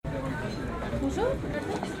Bonjour.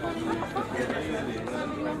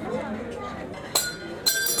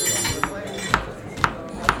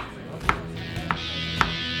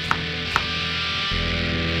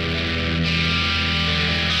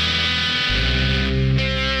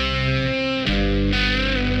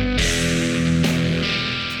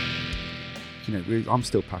 I'm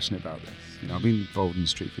still passionate about this. I've been involved in the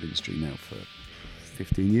street food industry now for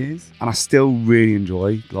 15 years, and I still really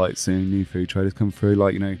enjoy seeing new food traders come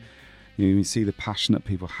through. You see the passion that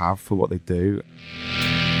people have for what they do.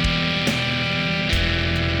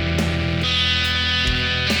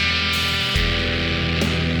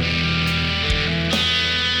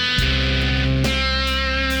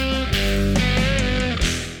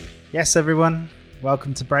 Yes, everyone,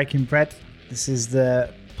 welcome to Breaking Bread. This is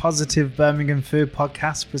the Positive Birmingham Food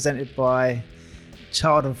Podcast presented by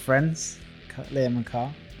childhood friends, Liam and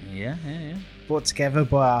Carl. Yeah. Brought together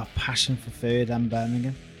by our passion for food and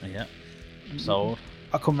Birmingham. Yeah, sold.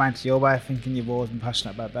 I come round to your way thinking you've always been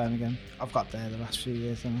passionate about Birmingham. I've got there the last few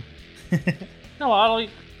years, haven't I? No,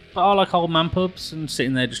 I like old man pubs and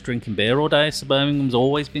sitting there just drinking beer all day, so Birmingham's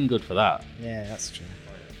always been good for that. Yeah, that's true.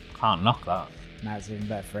 Can't knock that. Now it's even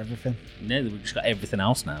better for everything. Yeah, we've just got everything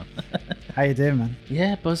else now. How you doing, man?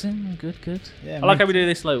 Yeah, buzzing. Good. Yeah, I like how we do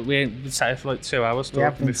this. We sat for 2 hours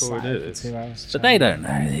talking before we do this. 2 hours. But they don't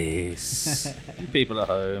know this. You people at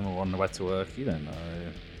home or on the way to work, you don't know.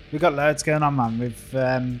 We've got loads going on, man. We've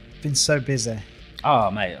been so busy. Oh,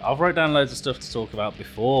 mate, I've wrote down loads of stuff to talk about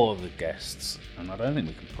before the guests, and I don't think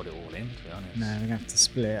we can put it all in, to be honest. No, we're going to have to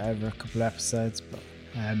split it over a couple of episodes. But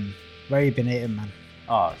where you been eating, man?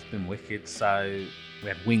 Oh, it's been wicked. So we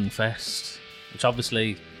had Wingfest, which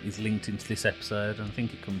obviously is linked into this episode, and I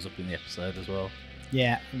think it comes up in the episode as well.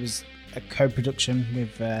 Yeah, it was a co-production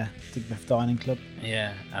with Digbeth Dining Club.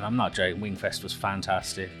 Yeah, and I'm not joking, Wingfest was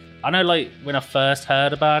fantastic. I know, when I first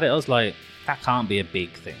heard about it, I was like, that can't be a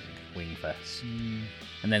big thing, Wingfest.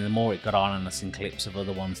 And then the more it got on and I seen clips of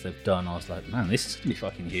other ones they've done, I was like, man, this is going to be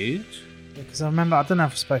fucking huge. Because I remember, I don't know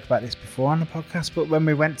if I spoke about this before on the podcast, but when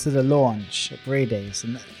we went to the launch at Breedy's,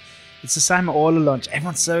 and it's the same at all the launch,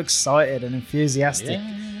 everyone's so excited and enthusiastic.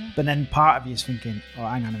 Yeah. But then part of you is thinking, oh,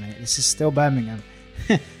 hang on a minute, this is still Birmingham.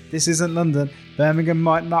 This isn't London. Birmingham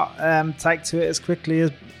might not take to it as quickly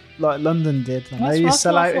as London did. I know you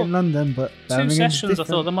sell out in London, but Birmingham's 2 sessions, different.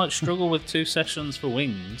 I thought they might struggle with 2 sessions for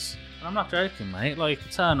wings. And I'm not joking, mate.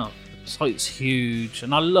 Turn up, the site's huge,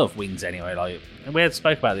 and I love wings anyway. And we had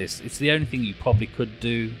spoke about this. It's the only thing you probably could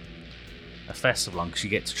do a festival on, because you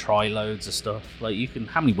get to try loads of stuff.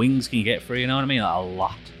 How many wings can you get for? You know what I mean? A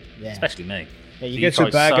lot. Yeah. Especially me. Yeah, you go to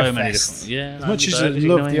a burger fest. Yeah. As much as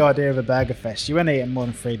you love the idea of a burger fest, you won't eat more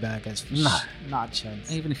than 3 burgers. No. Not a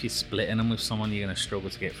chance. Even if you're splitting them with someone, you're going to struggle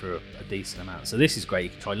to get through a decent amount. So this is great. You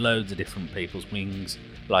can try loads of different people's wings.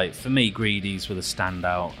 For me, Greedy's were the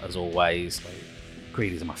standout as always.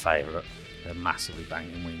 Greedy's are my favourite. They're massively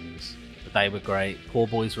banging wings. But they were great. Poor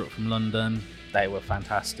Boys were up from London. They were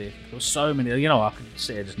fantastic. There were so many. I could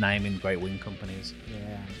sit here just naming great wing companies.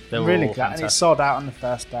 Yeah. They I'm were really all glad. fantastic. And it sold out on the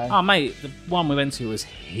first day. Oh, mate, the one we went to was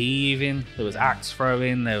heaving. There was axe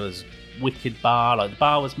throwing. There was wicked bar. The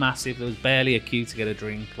bar was massive. There was barely a queue to get a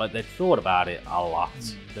drink. They'd thought about it a lot.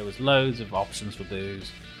 There was loads of options for booze.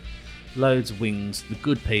 Loads of wings. The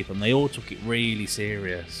good people. And they all took it really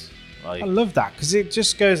serious. I love that, because it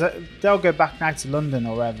just goes. They'll go back now to London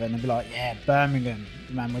or wherever, and they'll be like, "Yeah, Birmingham,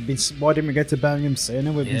 man. Why didn't we go to Birmingham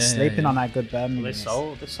sooner? We've been sleeping on our good Birmingham." They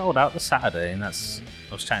sold out the Saturday, and I was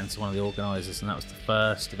chatting to one of the organisers, and that was the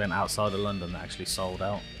first event outside of London that actually sold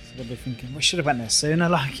out. So they'll be thinking, we should have went there sooner,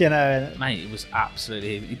 Mate, it was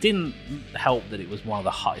absolutely. It didn't help that it was one of the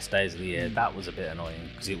hottest days of the year. That was a bit annoying,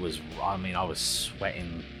 because it was. I was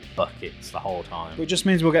sweating buckets the whole time. It just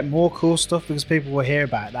means we'll get more cool stuff, because people will hear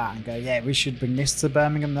about that and go, yeah, we should bring this to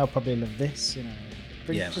Birmingham. They'll probably love this,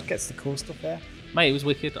 Just gets the cool stuff there. Mate, it was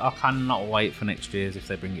wicked. I cannot wait for next year's if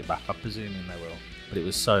they bring it back. I'm presuming they will. But it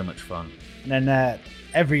was so much fun. And then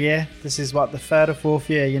every year, this is the 3rd or 4th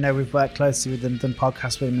year, we've worked closely with them, done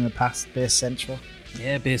podcasts with them in the past. Beer Central.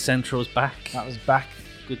 Yeah, Beer Central's back. That was back.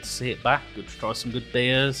 Good to see it back. Good to try some good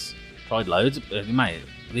beers. Tried loads of mate.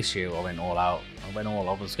 This year I went all out.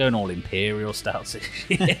 I was going all imperial stouts this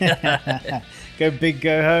year. Go big,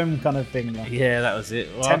 go home kind of thing. Yeah, that was it.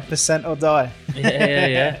 10% or die.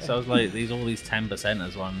 Yeah. So I was all these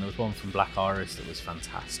 10%ers one. There was one from Black Iris that was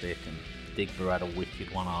fantastic, and Digbeth had a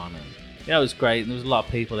wicked one on, and it was great. And there was a lot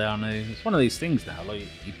of people there I knew. It's one of these things now. You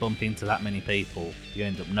bump into that many people, you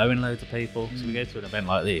end up knowing loads of people. So we go to an event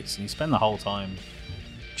like this, and you spend the whole time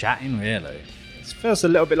chatting, really. It feels a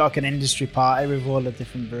little bit like an industry party with all the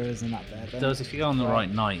different brewers and that there. It does if you go on the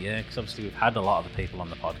right night, yeah. Because obviously we've had a lot of the people on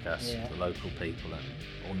the podcast, Yeah. the local people, and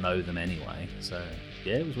all know them anyway. So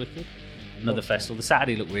yeah, it was wicked. Another festival. The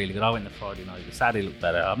Saturday looked really good. I went the Friday night. The Saturday looked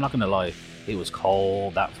better. I'm not going to lie, it was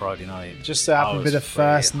cold that Friday night. Just so happened to be the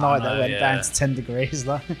first night that went down yeah. to 10 degrees.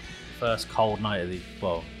 Like. First cold night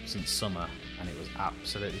of since summer, and it was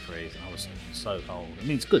absolutely freezing. I was so cold. I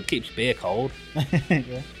mean, it's good, keeps your beer cold,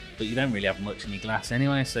 Yeah. but you don't really have much in your glass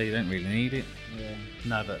anyway, so you don't really need it. Yeah.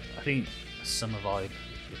 No, but I think a summer vibe.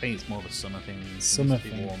 I think it's more of a summer thing. It Summer needs to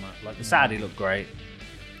be thing. warmer. Like the Saturday looked great.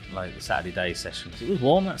 Like the Saturday day session, 'cause it was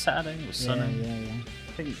warm that Saturday. It was sunny. Yeah.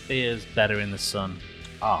 I think beer's better in the sun.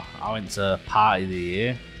 Oh, I went to Party of the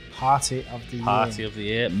Year. Party of the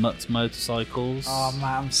year. Mutt's Motorcycles. Oh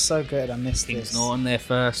man, I'm so good. I missed Kings this. Norton, their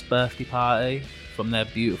first birthday party from their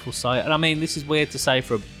beautiful site. And I mean, this is weird to say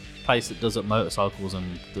for a place that does up motorcycles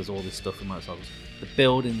and does all this stuff with motorcycles. The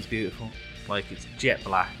building's beautiful. Like, it's jet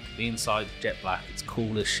black. The inside's jet black. It's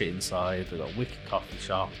cool as shit inside. They've got a wicked coffee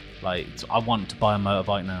shop. Like, I want to buy a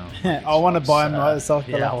motorbike now. Like, I want to buy a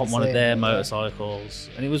motorcycle. Yeah, I after want one of seeing their it, yeah. motorcycles.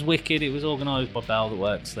 And it was wicked. It was organised by Belle that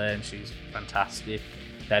works there, and she's fantastic.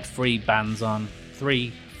 They had 3 bands on.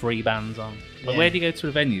 3 free bands on. Like, Yeah. where do you go to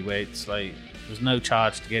a venue where it's like there's no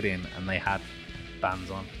charge to get in and they had bands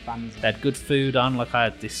on? Bands. They had good food on. Like, I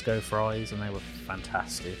had disco fries and they were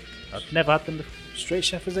fantastic. I've never had them before. Street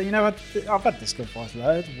chef is there. You know, I've had disco fries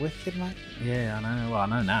loads. Wicked, mate. Yeah, I know. Well, I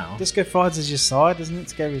know now. Disco fries is your side, isn't it?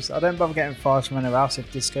 To go with, I don't bother getting fries from anywhere else if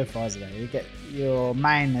disco fries are there. You get your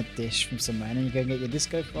main dish from somewhere and then you go and get your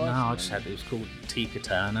disco fries. No, I just had it was called Tika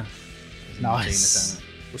Turner. It was in Nice. Tina Turner.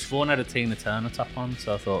 Which Vaughan had a Tina Turner top on,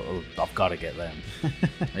 so I thought, oh, I've got to get them.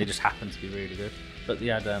 They just happened to be really good. But they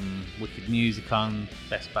had wicked music on.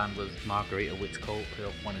 Best band was Margarita Witch Cult, who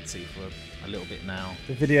I've wanted to see for a little bit now.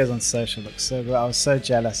 The videos on social look so good. I was so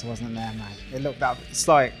jealous I wasn't there, mate. It looked that. It's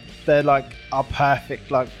like they're like our perfect,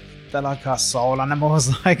 like they're like our soul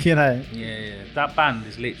animals, like, you know. Yeah. That band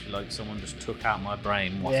is literally like someone just took out my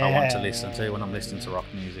brain what I want to listen to when I'm listening to rock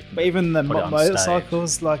music. But even the put it on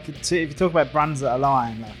motorcycles, like if you talk about brands that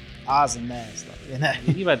align, like ours and theirs, like, you know.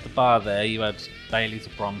 You had the bar there, you had Bailey's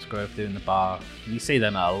of Bromsgrove doing the bar. You see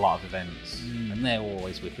them at a lot of events, and they're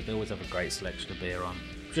always wicked. They always have a great selection of beer on.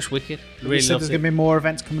 Just wicked. Really You said loves there's it. going to be more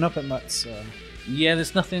events coming up at Mutts. Yeah,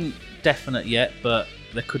 there's nothing definite yet, but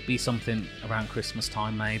there could be something around Christmas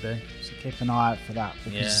time, maybe. So keep an eye out for that.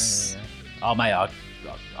 Yeah. Because Oh, mate, I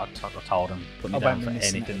told them, put me I down won't for be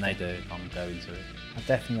missing anything it they do. I'm going to it. I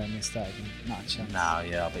definitely won't miss that again. Not a chance. No,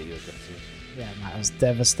 yeah, I bet you would get to. Yeah, mate, I was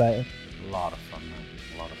devastated. A lot of fun, man.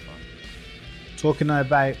 A lot of fun. Talking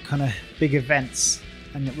about kind of big events,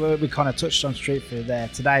 and we kind of touched on street food there.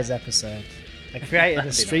 Today's episode, they created a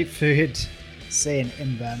Did street food scene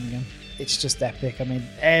in Birmingham. It's just epic. I mean,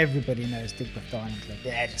 everybody knows Digbeth Dining Club.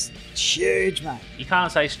 Yeah, just huge, man. You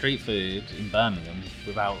can't say street food in Birmingham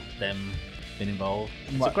without them being involved.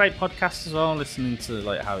 It's What- a great podcast as well, listening to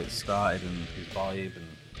like how it started and his vibe, and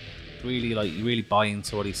really like you really buy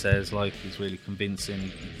into what he says. Like, he's really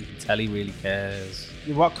convincing. You can tell he really cares.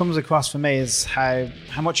 What comes across for me is how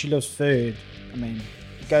much he loves food. I mean,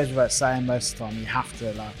 it goes without saying most of the time you have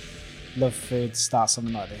to like love food to start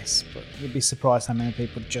something like this, but you'd be surprised how many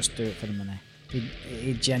people just do it for the money.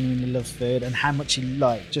 He genuinely loves food, and how much he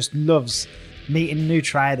just loves meeting new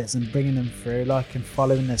traders and bringing them through, like, and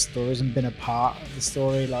following their stories and being a part of the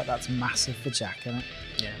story. Like, that's massive for Jack, isn't it?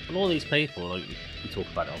 Yeah, but all these people, like we talk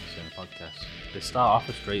about it obviously in the podcast, they start off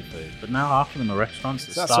with street food, but now half of them are restaurants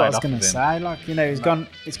that So that's what I started was off going with to him. say. Like, you know,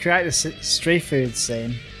 he's created a street food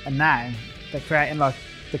scene, and now they're creating like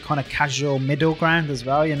the kind of casual middle ground as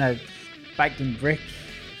well. You know, Baked and Brick,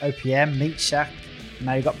 OPM, Meat Shack.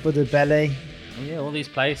 Now you got Buddha Belly. Well, yeah, all these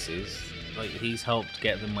places, like, he's helped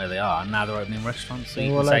get them where they are, and now they're opening restaurants. So They're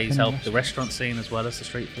you all can say he's opening helped the restaurant scene as well as the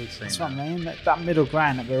street food scene. That's what I mean. That middle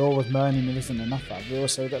ground that we're always moaning there isn't enough of.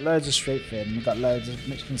 We've got loads of street food, and we've got loads of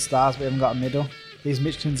Michelin stars. We haven't got a middle. These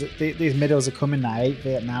middles are coming now.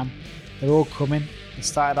 Vietnam, they're all coming. They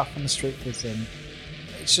started off on the street food scene.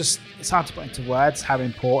 It's hard to put into words how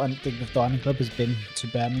important Digbeth Dining Club has been to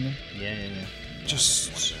Birmingham. Yeah.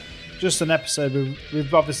 Just an episode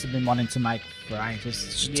we've obviously been wanting to make for ages. It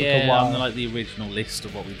just took a Yeah, while. on like the original list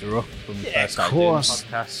of what we drew up when we Yeah, first of started doing the course.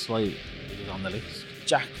 podcast. Like, it was on the list.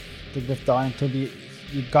 Jack, Digbeth Dining Club,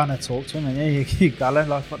 you're gonna talk to him, and yeah, you gotta,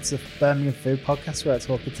 like, what's the Birmingham food podcast where I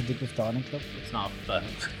talking to Digbeth Dining Club? It's not,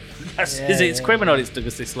 it's Yeah. criminal it's took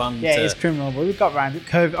us this long Yeah, to... it's criminal, but we got round it.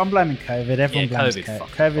 COVID, I'm blaming COVID. Everyone Yeah, blames COVID, COVID. fuck,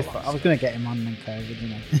 COVID. come on, I was gonna get him on then COVID, you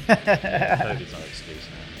know. COVID's not an excuse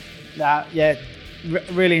now. Yeah,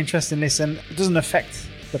 really interesting. Listen, it doesn't affect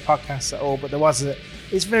the podcast at all, but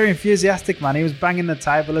it's very enthusiastic, man. He was banging the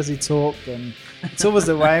table as he talked, and it's always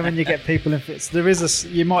the way when you get people in fits. There is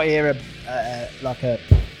you might hear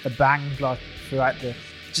a bang like throughout the.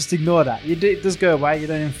 Just ignore that. It does go away. You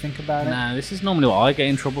don't even think about it. Nah, this is normally what I get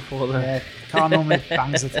in trouble for, though. Yeah, can't normally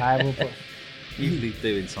bangs the table, but usually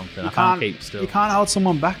doing something. I can't keep still. You can't hold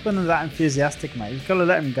someone back when they're that enthusiastic, mate. You've got to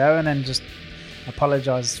let them go and then just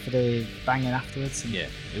apologise for the banging afterwards. Yeah,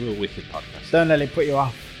 it was a wicked podcast. Don't let it put you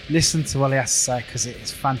off. Listen to what he has to say because it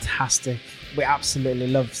is fantastic. We absolutely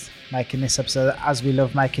loved making this episode, as we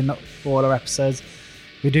love making all our episodes.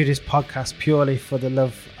 We do this podcast purely for the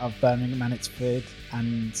love of Birmingham and its food,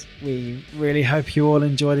 and we really hope you all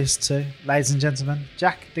enjoy this too. Ladies and gentlemen,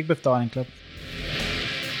 Jack, Digbeth Dining Club.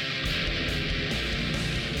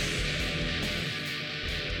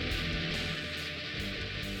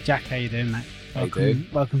 Jack, how you doing, mate? How you doing?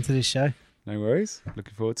 Welcome to this show. No worries.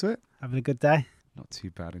 Looking forward to it. Having a good day? Not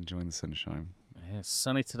too bad. Enjoying the sunshine. Yeah, it's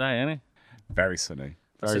sunny today, isn't it? Very sunny.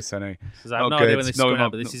 Very sunny. I have no idea when this is going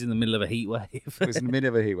out, but this is in the middle of a heat wave. It's in the middle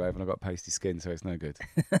of a heat wave and I've got pasty skin, so it's no good.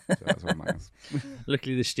 So that's what matters.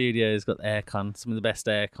 Luckily, the studio's got aircon, some of the best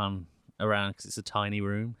aircon around because it's a tiny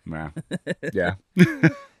room. Wow. Yeah.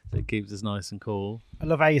 So it keeps us nice and cool. I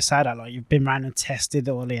love how you say that, like you've been around and tested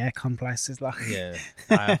all the aircon places. Like, yeah,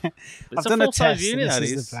 I have. It's I've done a test. Unit, This that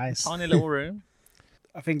is is. the place. Tiny little room.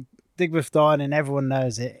 I think Digbeth Dining, everyone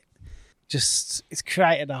knows it. Just it's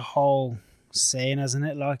created a whole scene, hasn't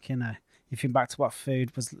it? Like, you know, you think back to what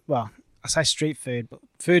food was. Well, I say street food, but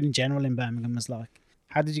food in general in Birmingham was like.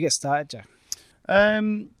 How did you get started, Jack?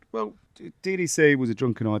 Well, DDC was a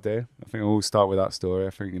drunken idea. I think I'll start with that story. I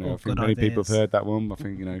think, I think many people have heard that one. I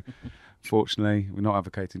think, fortunately, we're not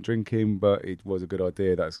advocating drinking, but it was a good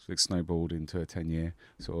idea. That's snowballed into a 10-year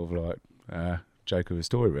sort of like joke of a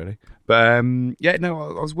story, really. But I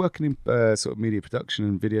was working in sort of media production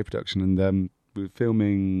and video production, and we were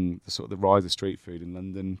filming the rise of street food in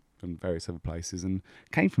London and various other places, and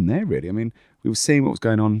came from there, really. I mean, we were seeing what was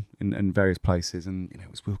going on in various places, and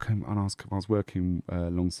it was Wilco, and I was working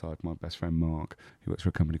alongside my best friend Mark, who works for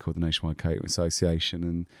a company called the Nationwide Catering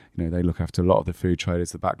Association, and they look after a lot of the food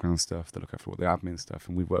traders, the background stuff, they look after all the admin stuff,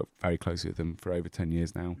 and we've worked very closely with them for over 10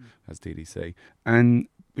 years now as DDC, and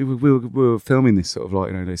we were filming this sort of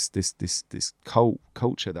like this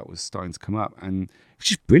culture that was starting to come up, and it was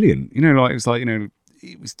just brilliant.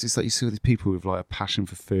 It was just like you saw these people with like a passion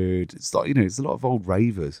for food. It's like, there's a lot of old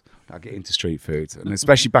ravers that get into street food, and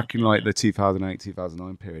especially back in like the 2008,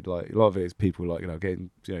 2009 period, like a lot of it is people like, getting,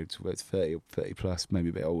 towards 30 plus, maybe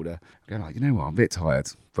a bit older, going like, I'm a bit tired,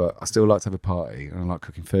 but I still like to have a party and I like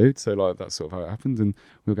cooking food. So like that's sort of how it happened. And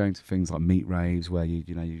we were going to things like meat raves where you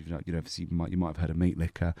might have heard of Meat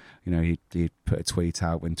Liquor. He'd put a tweet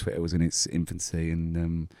out when Twitter was in its infancy, and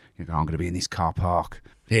I'm going to be in this car park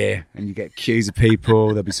here, and you get queues of people,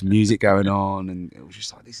 there'll be some music going on, and it was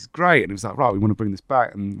just like, this is great. And it was like, right, we want to bring this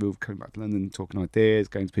back, and we were coming back to London, talking ideas,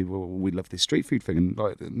 going to people, we love this street food thing,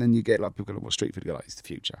 and then you get like people go, what street food? Go like, it's the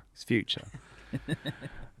future.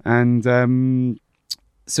 And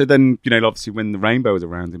so then, obviously when the Rainbow was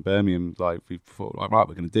around in Birmingham, like we thought, like, right,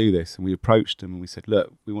 we're going to do this, and we approached them and we said,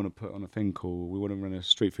 look, we want to put on a thing called, we want to run a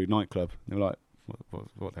street food nightclub. And they were like,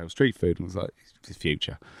 what the hell, street food? And I was like, it's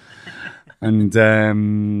future. And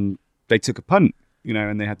they took a punt,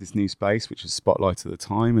 and they had this new space, which was Spotlight at the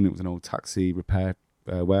time, and it was an old taxi repair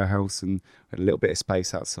warehouse, and we had a little bit of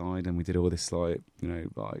space outside, and we did all this like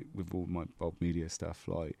with all my bulk media stuff,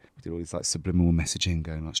 like we did all this like subliminal messaging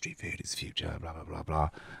going like street food is the future, blah blah blah blah,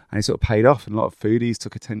 and it sort of paid off, and a lot of foodies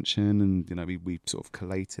took attention, and we sort of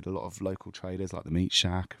collated a lot of local traders like the Meat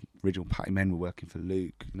Shack. Original Patty Men were working for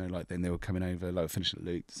Luke, like then they were coming over, like finishing at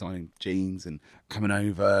Luke, designing jeans and coming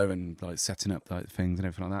over and like setting up like things and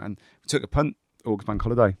everything like that, and we took a punt. August Bank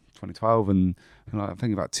Holiday 2012, and I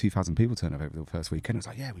think about 2,000 people turned up over the first weekend. I was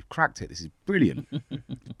like, yeah, we've cracked it, this is brilliant.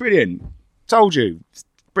 Brilliant, told you, it's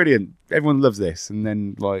brilliant, everyone loves this. And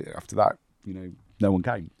then like after that, no one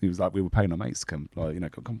came. It was like we were paying our mates to come, like,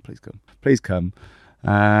 come, please come.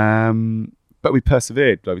 But we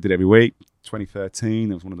persevered, like we did every week.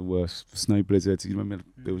 2013, it was one of the worst snow blizzards. You remember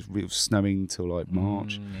it was snowing till like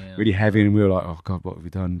March, really heavy, and we were like, oh god, what have we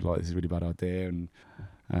done? Like, this is a really bad idea. And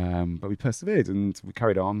but we persevered and we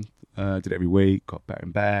carried on, did it every week, got better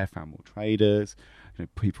and better, found more traders,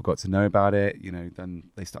 people got to know about it, then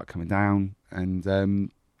they started coming down, and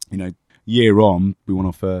year on, we won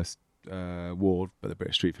our first award, but the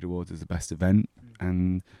British Street Food Awards is the best event,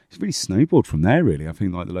 and it's really snowballed from there. Really, I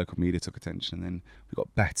think like the local media took attention, and then we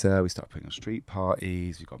got better. We started putting on street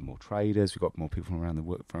parties. We got more traders. We got more people from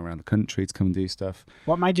around the country to come and do stuff.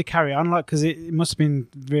 What made you carry on? Like, because it must have been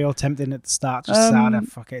real tempting at the start. Just to say, "Oh,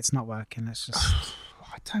 fuck it, it's not working. Let's just."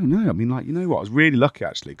 I don't know. I mean, like, you know what? I was really lucky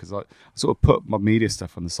actually, because I sort of put my media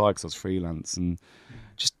stuff on the side because I was freelance, and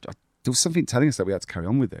there was something telling us that we had to carry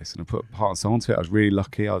on with this, and I put heart and soul into it. I was really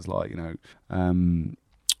lucky. I was like, where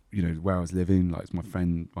I was living, like my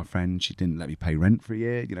friend, she didn't let me pay rent for a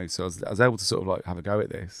year, so I was able to sort of like have a go at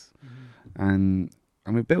this, and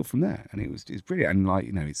we built from there, and it was brilliant. And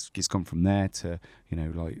like, it's gone from there to,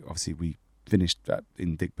 like obviously we finished that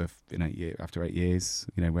in Digbeth after 8 years,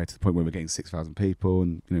 we're to the point where we're getting 6,000 people,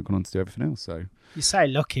 and gone on to do everything else. So you say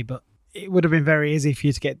lucky, but it would have been very easy for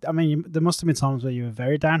you to get. I mean, there must have been times where you were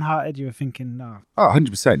very downhearted. You were thinking, no. Oh,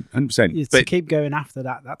 100%. To keep going after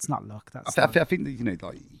that, that's not luck. I think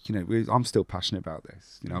that, I'm still passionate about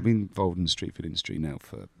this. I've been involved in the street food industry now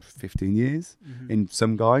for 15 years. In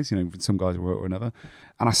some guys, with some guys or another,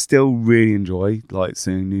 and I still really enjoy like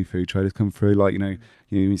seeing new food traders come through. Like,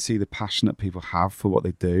 you see the passion that people have for what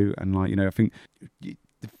they do, and like, I think.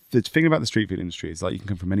 The thing about the street food industry is like you can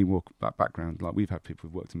come from any background. Like we've had people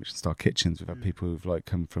who've worked in Michelin star kitchens. We've had people who've like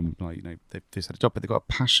come from like they've just had a job, but they've got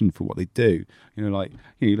a passion for what they do. You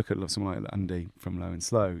look at someone like Andy from Low and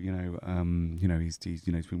Slow. He's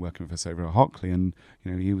been working with us over at Hockley, and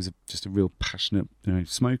he was just a real passionate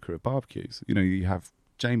smoker at barbecues. You have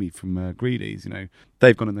Jamie from Greedy's.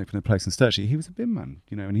 They've gone and opened a place in Sturchley. He was a bin man.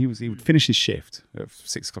 And he would finish his shift at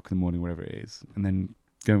 6 o'clock in the morning, whatever it is, and then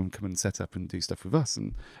go and come and set up and do stuff with us.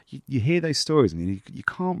 And you hear those stories, and you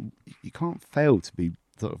can't fail to be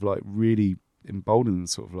sort of like really emboldened and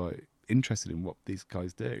sort of like interested in what these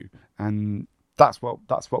guys do. And that's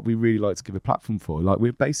what we really like to give a platform for. Like,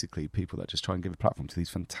 we're basically people that just try and give a platform to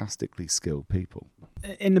these fantastically skilled people.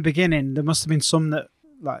 In the beginning, there must have been some that,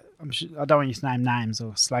 like, I don't want you to name names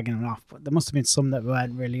or slagging them off, but there must have been some that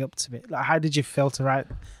weren't really up to it. Like, how did you filter out,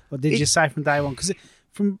 or did you say from day one? Because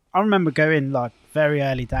I remember going like very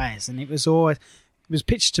early days, and it was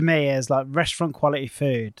pitched to me as like restaurant quality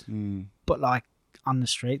food, but like on the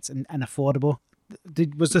streets and affordable.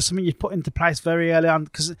 Was there something you put into place very early on?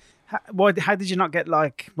 Because how did you not get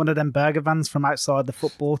like one of them burger vans from outside the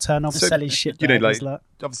football turn off selling shit?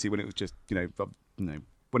 Obviously when it was just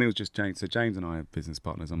when it was just James. So James and I are business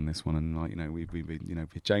partners on this one, and like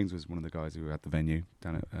James was one of the guys who had the venue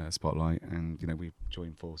down at Spotlight, and we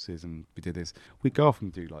joined forces and we did this. We go off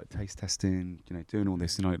and do like taste testing, doing all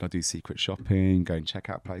this. I do secret shopping, go and check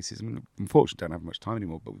out places. I mean, unfortunately, don't have much time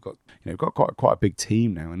anymore, but we've got quite a big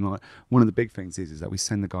team now, and like one of the big things is that we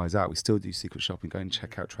send the guys out. We still do secret shopping, go and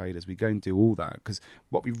check out traders. We go and do all that because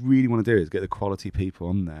what we really want to do is get the quality people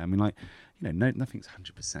on there. I mean, like. Nothing's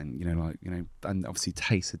 100%, and obviously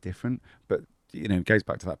tastes are different, but, it goes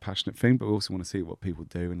back to that passionate thing, but we also want to see what people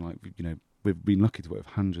do. And like, we've been lucky to work with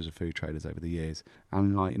hundreds of food traders over the years.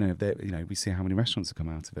 And like, we see how many restaurants have come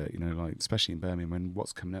out of it, like, especially in Birmingham, and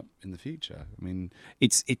what's coming up in the future. I mean, I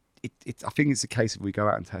think it's a case of we go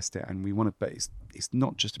out and test it, and we want to, but it's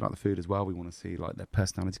not just about the food as well. We want to see like their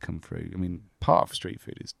personality come through. I mean, part of street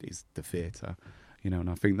food is the theatre, and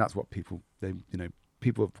I think that's what people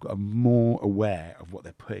are more aware of what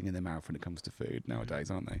they're putting in their mouth when it comes to food nowadays,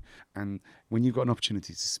 aren't they? And when you've got an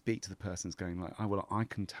opportunity to speak to the person who's going like, I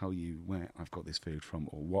can tell you where I've got this food from,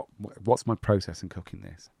 or what's my process in cooking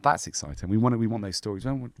this. That's exciting. We want those stories.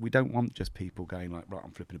 We don't want just people going like, right,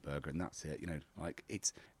 I'm flipping a burger and that's it. Like,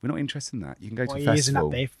 we're not interested in that. You can go to a festival. Using that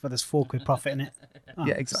beef, but there's £4 profit in it. Oh,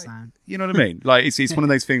 yeah, exactly. Sound. You know what I mean? Like, it's one of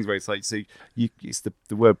those things where it's like, so it's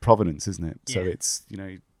the word provenance, isn't it? So it's,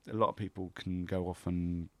 a lot of people can go off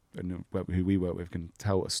and who we work with can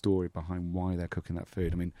tell a story behind why they're cooking that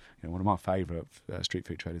food. I mean, one of my favourite street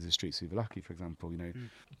food traders is Street Souvlaki, for example. I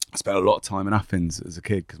spent a lot of time in Athens as a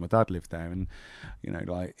kid because my dad lived there, and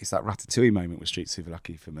like, it's that Ratatouille moment with Street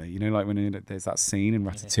Souvlaki for me. Like when there's that scene in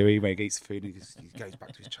Ratatouille where he eats food and he goes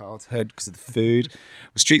back to his childhood because of the food.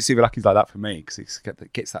 Well, Street Souvlaki is like that for me because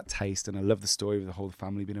it gets that taste, and I love the story of the whole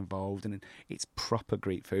family being involved, and it's proper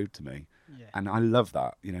Greek food to me. Yeah. And I love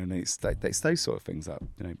that, and it's those sort of things that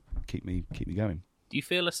keep me going. Do you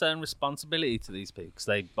feel a certain responsibility to these people? Because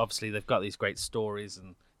they've got these great stories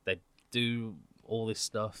and they do all this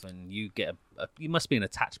stuff, and you get you must be an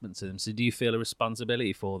attachment to them. So do you feel a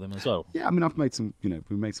responsibility for them as well? Yeah, I mean, I've made some,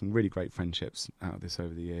 we've made some really great friendships out of this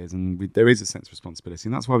over the years, and there is a sense of responsibility,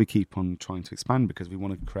 and that's why we keep on trying to expand, because we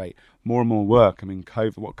want to create more and more work. I mean,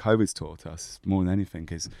 what COVID's taught us more than anything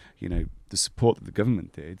is, the support that the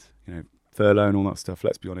government did, furlough and all that stuff,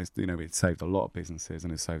 let's be honest, you know, it saved a lot of businesses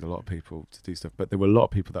and it saved a lot of people to do stuff. But there were a lot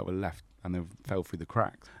of people that were left and they fell through the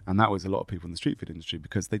cracks. And that was a lot of people in the street food industry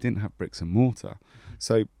because they didn't have bricks and mortar.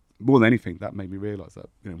 So more than anything, that made me realise that,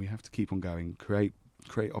 you know, we have to keep on going, create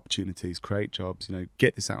opportunities, create jobs, you know,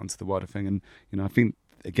 get this out into the wider thing. And, you know, I think,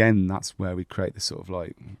 again, that's where we create this sort of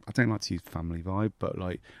like, I don't like to use family vibe, but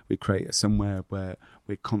like we create somewhere where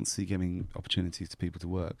we're constantly giving opportunities to people to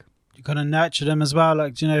work. You kind of nurture them as well.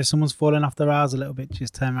 Like, do you know, if someone's falling off the rails a little bit,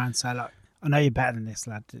 just turn around and say, like, I know you're better than this,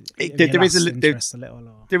 lad. There is a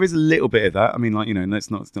little bit of that. I mean, like, you know, and it's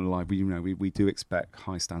not a lie. We do expect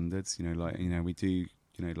high standards. You know, like, you know, we do.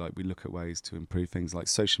 You know, like we look at ways to improve things like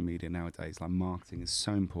social media nowadays. Like marketing is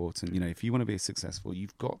so important. You know, if you want to be successful,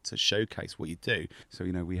 you've got to showcase what you do. So,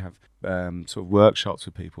 you know, we have sort of workshops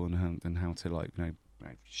with people and how to, like, you know,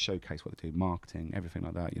 showcase what they do, marketing, everything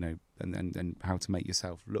like that, you know, and how to make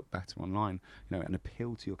yourself look better online, you know, and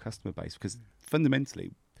appeal to your customer base. Because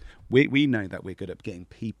fundamentally, we know that we're good at getting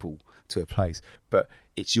people to a place, but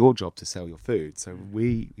it's your job to sell your food. So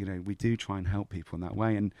we do try and help people in that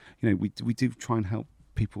way. And, you know, we do try and help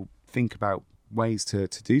people think about ways to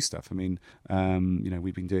do stuff. I mean, you know,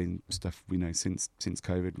 we've been doing stuff, we know, since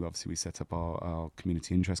COVID. Obviously, we set up our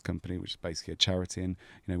community interest company, which is basically a charity. And,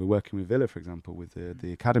 you know, we're working with Villa, for example, with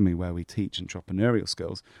the academy, where we teach entrepreneurial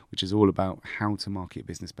skills, which is all about how to market your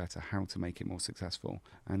business better, how to make it more successful.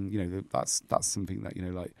 And, you know, that's something that, you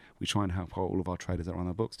know, like we try and help all of our traders that are on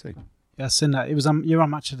our books too. Yeah, I've seen that. It was you're on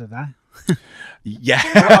Match of the Day. Yeah,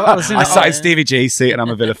 I sat in Stevie G's seat, and I'm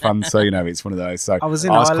a Villa fan, so, you know, it's one of those. So I was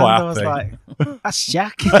in Ireland. I was like, "That's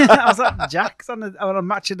Jack." I was like, "Jack's on a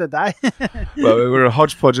Match of the Day." Well, we were a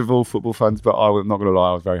hodgepodge of all football fans, but I'm not going to lie,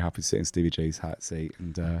 I was very happy to sit in Stevie G's seat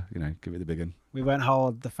and you know, give it the big one. We won't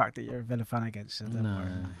hold the fact that you're a Villa fan against you. No.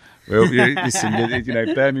 Well, listen, you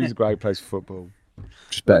know, Birmingham's a great place for football.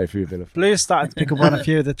 Just better if you're a Villa fan. Blues started to pick up on a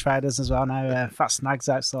few of the traders as well now. Fat Snags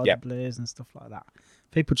outside Yep. the Blues and stuff like that.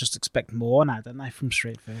 People just expect more now, don't they, from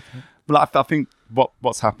street food? Well, I think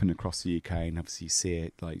what's happened across the UK, and obviously you see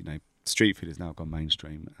it, like, you know, street food has now gone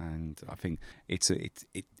mainstream, and I think it's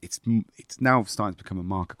now starting to become a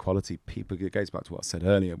mark of quality. It goes back to what I said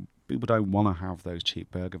earlier. People don't want to have those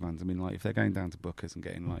cheap burger vans. I mean, like, if they're going down to Booker's and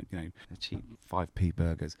getting, like, you know, a cheap 5p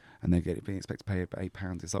burgers, and they're being expected to pay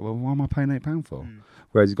 £8, it's like, well, why am I paying £8 for?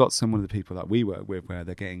 Whereas you've got some of the people that we work with where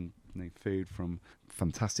they're getting, you know, food from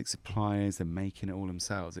fantastic suppliers, they're making it all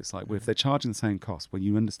themselves. It's like, well, if they're charging the same cost, well,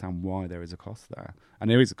 you understand why there is a cost there, and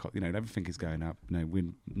there is a cost. You know, everything is going up. You know,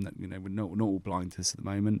 we're not all blind to this at the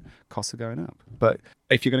moment. Costs are going up. But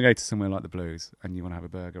if you're going to go to somewhere like the Blues and you want to have a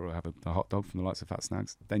burger or have a hot dog from the likes of Fat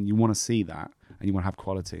Snags, then you want to see that and you want to have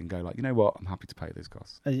quality and go, like, you know what, I'm happy to pay those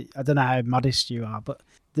costs. I don't know how modest you are, but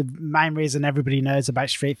the main reason everybody knows about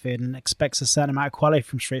street food and expects a certain amount of quality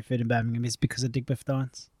from street food in Birmingham is because of Digbeth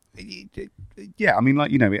Dines. Yeah, I mean,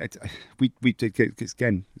 like, you know, we did,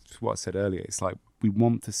 again, it's what I said earlier. It's like we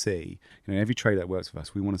want to see, you know, every trader that works with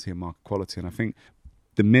us, we want to see a market quality. And I think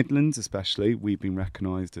the Midlands especially, we've been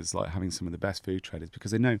recognised as like having some of the best food traders,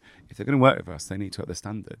 because they know if they're going to work with us, they need to up their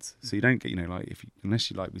standards. So you don't get, you know, like,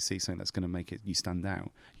 unless you, like, we see something that's going to make you stand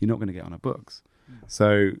out, you're not going to get on our books.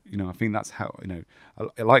 So, you know, I think that's how, you know,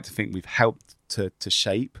 I like to think we've helped to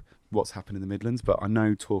shape what's happened in the Midlands. But I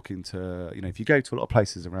know, talking to, you know, if you go to a lot of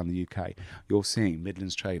places around the UK, you're seeing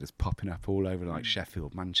Midlands traders popping up all over, like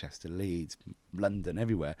Sheffield, Manchester, Leeds, London,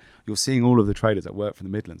 everywhere. You're seeing all of the traders that work for the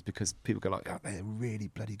Midlands, because people go like, oh, they're a really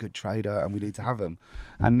bloody good trader and we need to have them.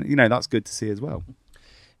 And, you know, that's good to see as well.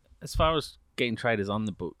 As far as getting traders on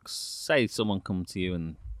the books, say someone come to you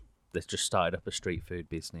and they've just started up a street food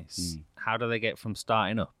business. How do they get from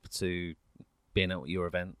starting up to being at your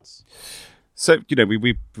events? So, you know,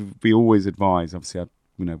 we always advise, obviously,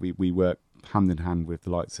 you know, we work hand in hand with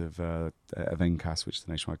the likes of NCAS, which is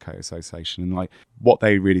the Nationwide Catering Association, and, like, what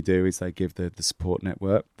they really do is they give the support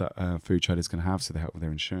network that food traders can have. So they help with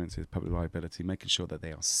their insurances, public liability, making sure that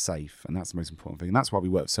they are safe, and that's the most important thing. And that's why we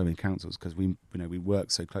work with so many councils, because we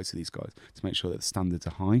work so close to these guys to make sure that the standards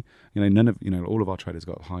are high. You know, all of our traders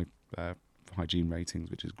got high hygiene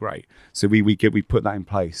ratings, which is great. So we put that in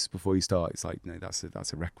place before you start. It's like, you know, that's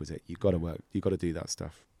a requisite. You've got to work. You've got to do that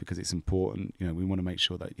stuff because it's important. You know, we want to make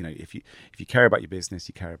sure that, you know, if you care about your business,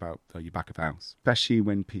 you care about your back of house, especially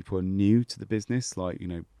when people are new to the business. Like, you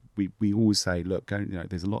know, we always say, look, go, you know,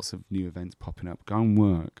 there's lots of new events popping up. Go and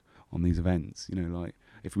work on these events. You know, like,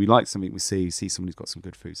 if we like something, we see someone who's got some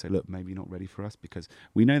good food, say, look, maybe you're not ready for us, because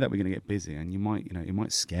we know that we're going to get busy, and you might, you know, it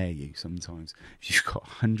might scare you sometimes if you've got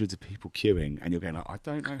hundreds of people queuing and you're going like, I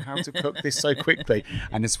don't know how to cook this so quickly.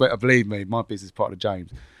 And the sweat, believe me, my business partner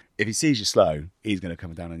James, if he sees you slow, he's going to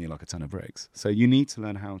come down on you like a ton of bricks. So you need to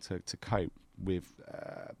learn how to cope with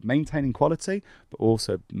maintaining quality, but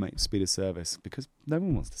also speed of service, because no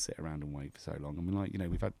one wants to sit around and wait for so long. I mean, like, you know,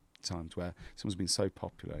 we've had times where someone's been so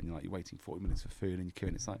popular and you're waiting 40 minutes for food and you're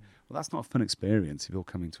queuing. It's like, well, that's not a fun experience if you're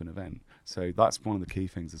coming to an event. So that's one of the key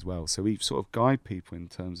things as well. So we sort of guide people in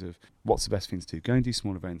terms of what's the best thing to do. Go and do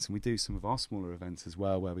small events, and we do some of our smaller events as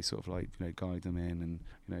well, where we sort of like, you know, guide them in and,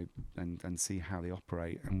 you know, and see how they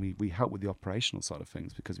operate. And we help with the operational side of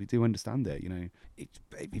things, because we do understand it. You know,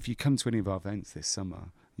 if you come to any of our events this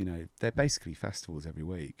summer, you know, they're basically festivals every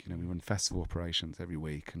week. You know, we run festival operations every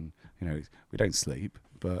week, and, you know, we don't sleep,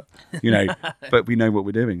 but, you know, but we know what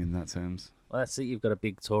we're doing in that terms. Well, that's it. You've got a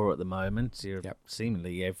big tour at the moment. You're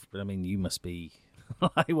seemingly, I mean, you must be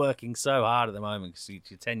working so hard at the moment, because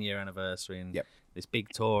it's your 10-year anniversary and this big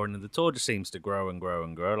tour, and the tour just seems to grow and grow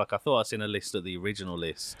and grow. Like, I thought I seen a list at the original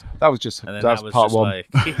list. That was just, that was part one. Like,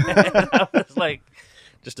 that was like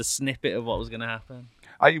just a snippet of what was going to happen.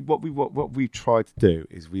 What we tried to do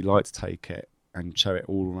is we like to take it and show it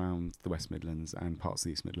all around the West Midlands and parts of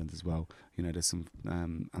the East Midlands as well. You know, there's some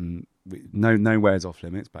and nowhere's off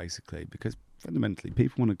limits, basically, because fundamentally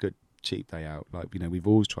people want a good cheap day out. Like, you know, we've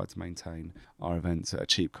always tried to maintain our events at a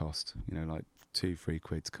cheap cost. You know, like 2-3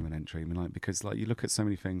 quid to come and entry. I mean, like, because like you look at so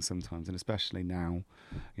many things sometimes, and especially now,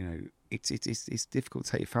 you know, it's difficult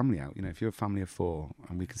to take your family out. You know, if you're a family of 4,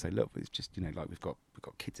 and we can say, look, it's just, you know, like we've got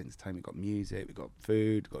kids entertainment, we've got music, we've got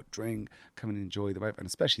food, we've got drink, come and enjoy the weather. And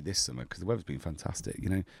especially this summer, because the weather's been fantastic. You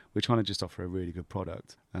know, we're trying to just offer a really good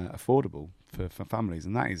product, affordable for families,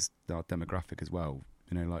 and that is our demographic as well.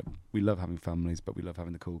 You know, like, we love having families, but we love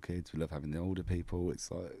having the cool kids. We love having the older people.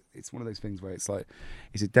 It's like, it's one of those things where it's like,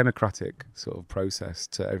 it's a democratic sort of process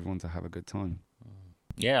to everyone to have a good time.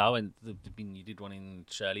 Yeah, I went. You did one in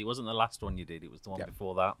Shirley. It wasn't the last one you did. It was the one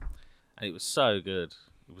before that, and it was so good.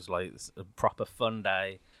 It was like a proper fun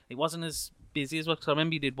day. It wasn't as busy as well, because I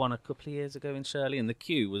remember you did one a couple of years ago in Shirley, and the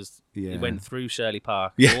queue was it went through Shirley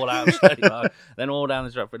Park, all out of Shirley Park, then all down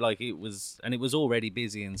the Stratford. Like, it was already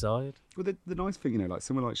busy inside. Well, the nice thing, you know, like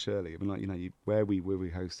somewhere like Shirley, I mean, like, you know, where we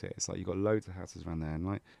host it, it's like you've got loads of houses around there, and,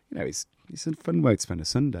 like, you know, it's a fun way to spend a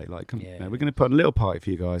Sunday. Like, come, you know, we're going to put a little party for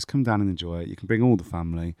you guys. Come down and enjoy it. You can bring all the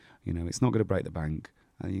family. You know, it's not going to break the bank.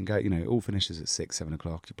 And you can go, you know, it all finishes at 6-7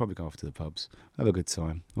 o'clock. You'll probably go off to the pubs, have a good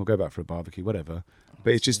time, or go back for a barbecue, whatever.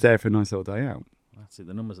 But it's just there for a nice little day out. That's it.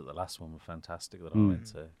 The numbers at the last one were fantastic that I went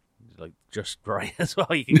to. Like, just right as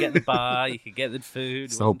well. You can get the bar, you can get the food.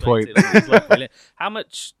 That's the whole point. It was like brilliant. How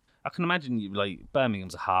much? I can imagine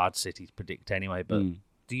Birmingham's a hard city to predict anyway, but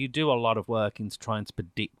do you do a lot of work into trying to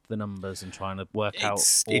predict the numbers and trying to work out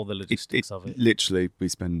all the logistics of it? Literally, we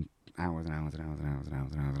spend hours and hours and hours and hours and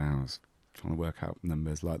hours and hours and hours trying to work out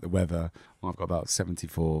numbers, like the weather. I've got about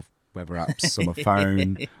 74 weather apps on my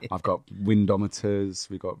phone. I've got windometers,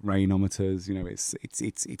 we've got rainometers. You know,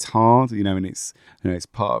 it's hard. You know, and it's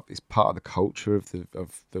part of the culture of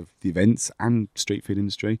the events and street food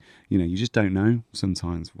industry. You know, you just don't know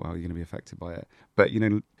sometimes how you're going to be affected by it. But, you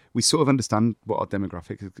know, we sort of understand what our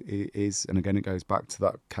demographic is, and again, it goes back to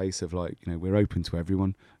that case of, like, you know, we're open to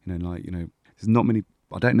everyone. You know, like, you know, there's not many.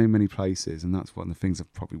 I don't know many places, and that's one of the things that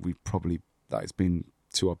has been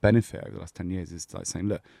to our benefit over the last 10 years, is like saying,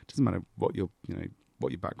 look, it doesn't matter what your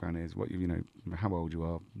background is, what you know, how old you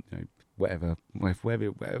are, you know, whatever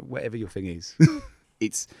your thing is,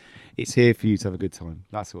 it's here for you to have a good time.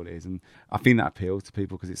 That's all it is, and I think that appeals to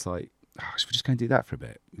people, because it's like, should we just go and do that for a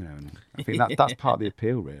bit, you know? And I think that's part of the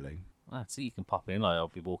appeal, really. Well, so you can pop in. Like, I'll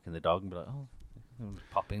be walking the dog and be like, oh,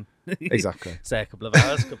 pop in. Exactly. Say a couple of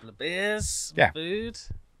hours, couple of beers, some food,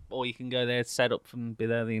 or you can go there, set up and be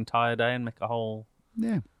there the entire day and make a whole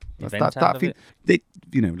event out of it.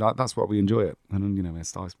 You know, like, that's what we enjoy it, and, you know,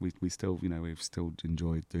 we still, you know, we've still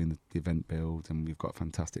enjoyed doing the event build, and we've got a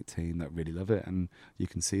fantastic team that really love it, and you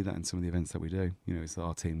can see that in some of the events that we do. You know, it's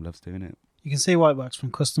our team loves doing it. You can see why it works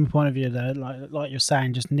from customer point of view, though. Like you're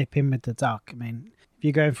saying, just nip in with the duck. I mean, if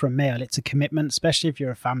you're going for a meal, it's a commitment, especially if you're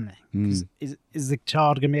a family. Because is the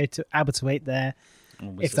child going to be able to eat there?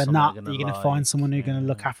 If they're not, you're going to find someone who's going to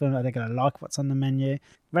look after them. Are they going to like what's on the menu?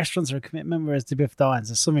 Restaurants are a commitment, whereas the Biff Dines,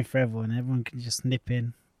 there's something for everyone. Everyone can just nip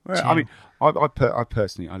in. Well, I mean, I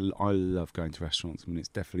personally, I love going to restaurants. I mean, it's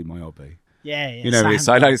definitely my hobby. Yeah. You know,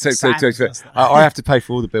 I have to pay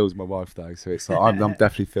for all the bills with my wife, though, so it's like I'm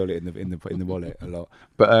definitely feel it in the wallet a lot.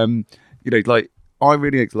 But you know, like, I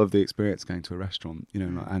really love the experience going to a restaurant, you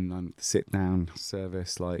know, and sit down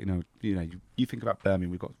service. Like, you know, you think about Birmingham,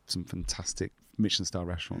 we've got some fantastic Michelin star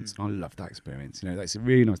restaurants, and I love that experience. You know, that's a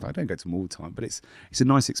really nice. I don't go to them all the time, but it's a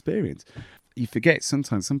nice experience. You forget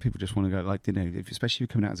sometimes some people just want to go, like, you know, especially if you're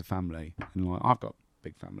coming out as a family, and like, I've got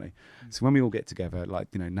big family. So when we all get together, like,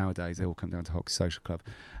 you know, nowadays they all come down to Hoxie Social Club,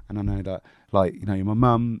 and I know that, like, you know, my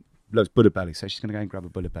mum loves Bulla Belly, so she's gonna go and grab a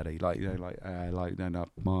Bulla Belly. Like, you know,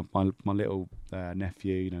 my little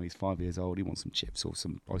nephew, you know, he's 5 years old. He wants some chips or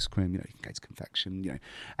some ice cream. You know, you can go to confection. You know,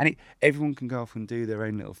 and everyone can go off and do their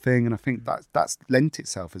own little thing. And I think that's lent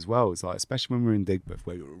itself as well. It's like, especially when we're in Digbeth,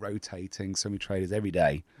 where you're rotating so many traders every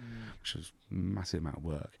day, which was a massive amount of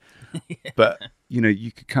work. But you know,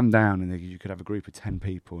 you could come down and you could have a group of 10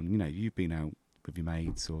 people, and you know, you've been out with your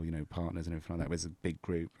mates or, you know, partners and everything like that. There's a big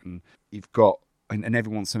group, and you've got. And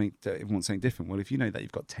everyone's something different. Well, if you know that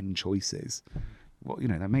you've got 10 choices, well, you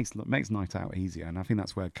know, that makes night out easier. And I think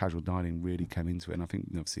that's where casual dining really came into it. And I think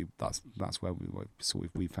obviously that's where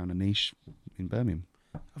we found a niche in Birmingham.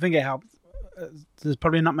 I think it helped. There's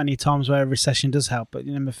probably not many times where a recession does help, but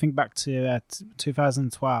you know, think back to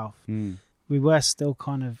 2012. We were still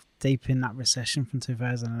kind of deep in that recession from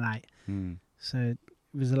 2008. So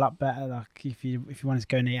it was a lot better. Like if you wanted to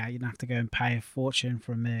go and eat out, you'd have to go and pay a fortune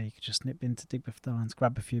for a meal. You could just nip into Digbeth Dines,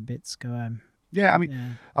 grab a few bits, go home. Yeah, I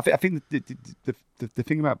mean, I think the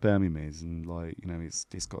thing about Birmingham is, and like, you know,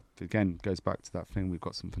 it's got, again, goes back to that thing. We've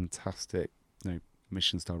got some fantastic, you know,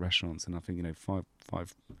 Michelin star restaurants, and I think, you know,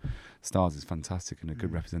 five stars is fantastic and a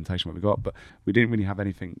good representation of what we got. But we didn't really have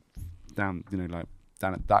anything down, you know, like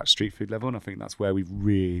down at that street food level, and I think that's where we've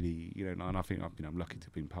really, you know, and I think, you know, I'm lucky to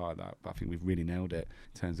have been part of that, but I think we've really nailed it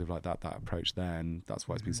in terms of like that approach there, and that's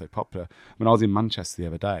why it's been so popular. I mean, I was in Manchester the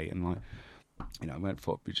other day, and like, you know, I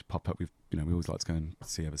thought we just pop up with, you know, we always like to go and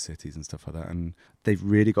see other cities and stuff like that, and they've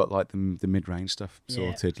really got like the mid-range stuff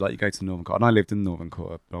sorted. Like, you go to Northern Quarter, and I lived in Northern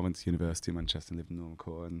Quarter. I went to university in Manchester and lived in Northern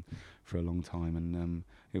Quarter and for a long time, and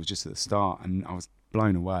it was just at the start, and I was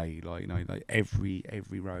blown away. Like, you know, like every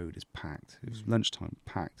road is packed. It was lunchtime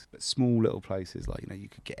packed, but small little places, like, you know, you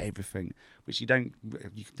could get everything which you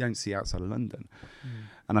don't see outside of London.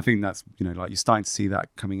 And I think that's, you know, like, you're starting to see that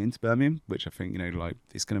coming into Birmingham, which I think, you know, like,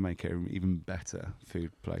 it's going to make it an even better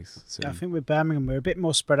food place soon. I think with Birmingham we're a bit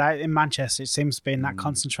more spread out. In Manchester it seems to be in that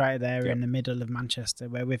concentrated area in the middle of Manchester,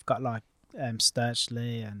 where we've got like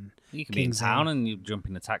Sturchley and you can be in town and you jump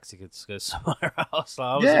in a taxi to go somewhere else. Like,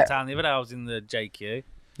 I was in town the other day. I was in the JQ.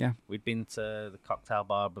 Yeah, we'd been to the cocktail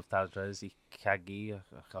bar of Tazra's Ikagi.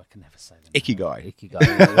 I can never say that.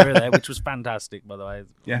 Ikigai. We were there, which was fantastic, by the way.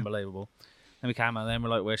 Unbelievable. Then we came out there and we're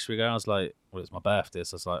like, where should we go? I was like, well, it's my birthday,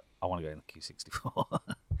 so I was like, I want to go in the Q64.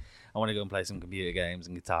 I want to go and play some computer games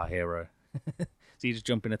and Guitar Hero. So you just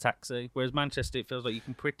jump in a taxi. Whereas Manchester, it feels like you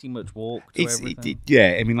can pretty much walk to everything.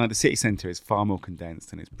 Yeah, I mean, like, the city centre is far more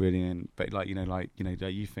condensed and it's brilliant. But like, you know,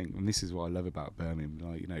 you think, and this is what I love about Birmingham.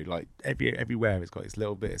 Like, you know, like everywhere it's got its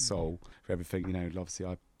little bit of soul for everything. You know, obviously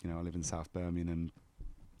I live in South Birmingham and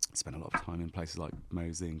spent a lot of time in places like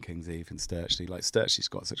Moseley and Kings Heath and Sturchley. Like, Sturchley's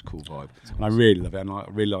got such a cool vibe, and I really love it, and I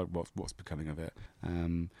really like what's becoming of it.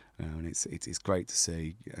 And it's great to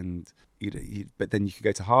see. And but then you can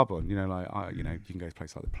go to Harborne. You know, like, you know, you can go to a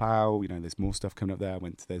place like the Plough. You know, there's more stuff coming up there.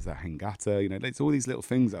 There's that Hengata. You know, there's all these little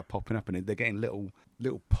things that are popping up, and they're getting little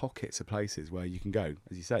pockets of places where you can go.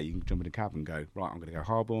 As you say, you can jump in a cab and go, right, I'm going to go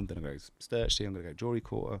Harborne, then I'm going to go Sturchley, I'm going to go Jewellery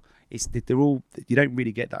Quarter. They're all, you don't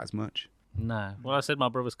really get that as much. No. Well, I said my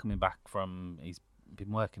brother's coming back he's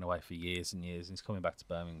been working away for years and years, and he's coming back to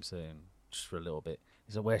Birmingham soon, just for a little bit.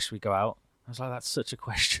 He's like, where should we go out? I was like, that's such a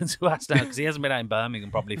question to ask now, because he hasn't been out in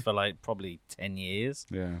Birmingham probably for 10 years.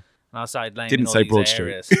 Yeah. And I started laying Didn't all say these Broad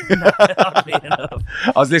areas. Street. No, oddly enough.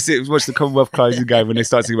 I was listening, watching the Commonwealth closing game when they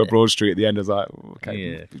started talking about Broad Street at the end. I was like, okay,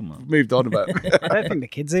 yeah, come on. Moved on about. I don't think the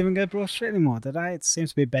kids even go Broad Street anymore, do they? It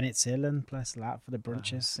seems to be Bennett's Hill and places like that for the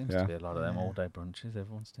brunches. Seems to be a lot of them all-day brunches.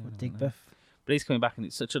 Everyone's doing Digbeth. But he's coming back, and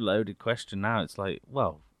it's such a loaded question now. It's like,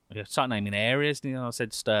 well, you start naming areas. You know, I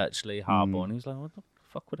said Sturchley, Harborne. He was like, what the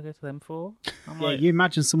fuck would I go to them for? I'm like, you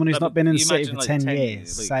imagine someone who's not been in the city for 10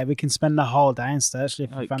 years. Say, we can spend the whole day in Sturchley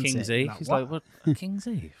if we fancy Kings it. Heath. He's like, what? Kings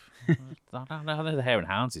Heath? I don't know. The Hare and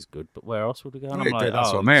Hounds is good, but where else would we go? And I'm like,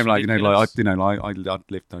 that's what I mean. Like,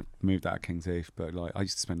 I moved out of Kings Heath, but like, I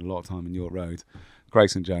used to spend a lot of time in York Road.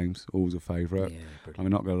 Grace and James, always a favourite. Yeah, I'm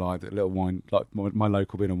not gonna lie, that little wine, like my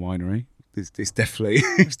local being a winery, it's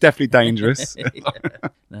definitely dangerous.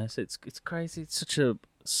 No, so it's crazy. It's such a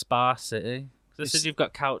sparse city. So I said you've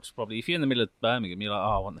got couch probably. If you're in the middle of Birmingham, you're like,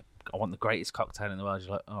 oh, I want the greatest cocktail in the world.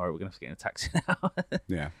 You're like, all right, we're gonna have to get in a taxi now.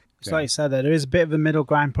 Yeah. So like you said, there is a bit of a middle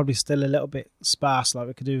ground, probably still a little bit sparse. Like,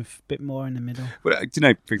 we could do a bit more in the middle. Well, you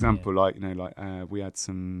know, for example, we had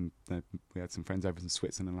some friends over in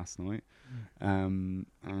Switzerland last night, and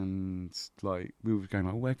like, we were going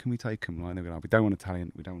like, where can we take them? Like, they were like, we don't want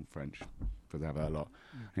Italian, we don't want French, because they have that a lot.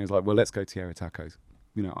 And he was like, well, let's go Tierra Tacos.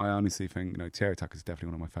 I honestly think Tierra Attack is definitely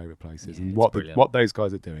one of my favourite places, Yeah, and it's what those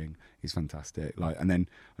guys are doing is fantastic. Like, and then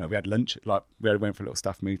we had lunch. Like, we went for a little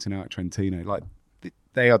staff meeting out at Trentino. Like,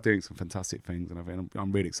 they are doing some fantastic things, and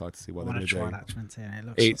I'm really excited to see what they're going to do. That Trentino. It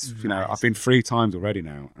looks It's nice. I've been 3 times already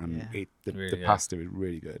now, and the Really pasta is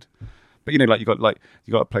really good. But you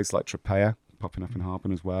got a place like Tropea popping up in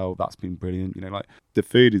Harbin as well. That's been brilliant. Like the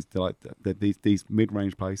food is like these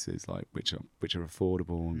mid-range places like which are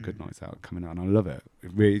affordable and good nights out coming out, and I love it.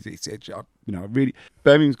 It really, really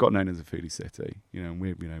Birmingham's got known as a foodie city. And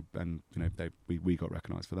we got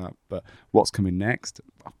recognised for that. But what's coming next?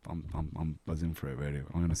 I'm buzzing for it. Really,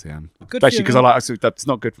 I honestly am. Especially because that's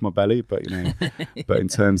not good for my belly, but but in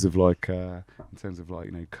terms of culinary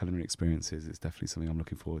experiences, it's definitely something I'm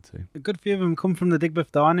looking forward to. A good few of them come from the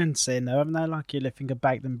Digbeth dining scene, though, haven't they? Like your Living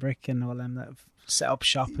Baked and Brick and all them that have set up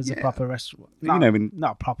shop as a proper restaurant.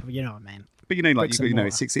 Not proper, you know what I mean. But it's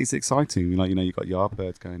exciting. You've got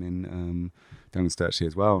Yardbirds going in down in Sturtley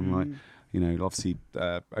as well, and obviously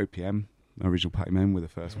OPM, Original Patty Men, were the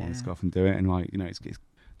first ones to go off and do it, and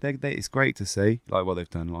it's great to see what they've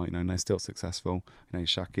done. And they're still successful.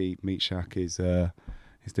 Shaki Meat Shack is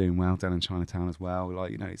doing well down in Chinatown as well.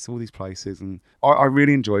 It's all these places, and I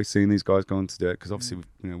really enjoy seeing these guys go on to do it, because obviously,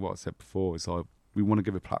 what I said before is we want to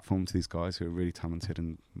give a platform to these guys who are really talented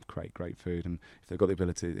and create great food, and if they've got the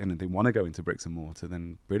ability and they want to go into bricks and mortar,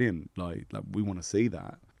 then brilliant. Like we want to see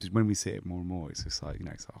that. Just when we see it more and more, it's just I'm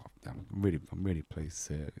really pleased to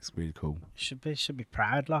see it. It's really cool. Should be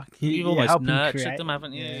proud. You've almost nurtured them,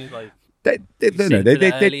 haven't you? Yeah. As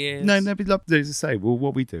I say, well,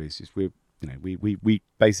 what we do is just we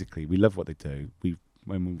basically we love what they do.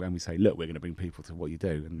 When we say, look, we're going to bring people to what you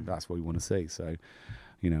do, and that's what we want to see. So,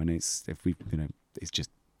 and it's just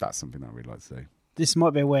that's something that I really like to do. This might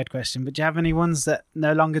be a weird question, but do you have any ones that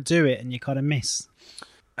no longer do it and you kind of miss?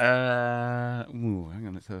 Hang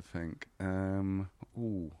on, let's have a think. I'm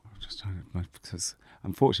just trying to, because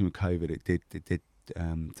unfortunately with COVID, it did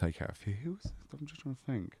take out a few. I'm just trying to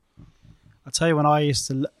think. I'll tell you, when I used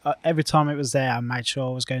to, every time it was there, I made sure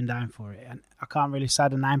I was going down for it. And I can't really say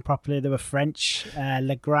the name properly. They were French.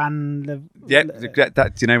 Le Grand. Do you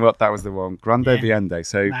know what? That was the one. Grande Viande.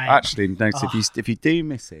 So actually, notice if you do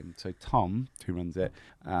miss him, so Tom, who runs it,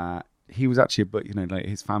 he was actually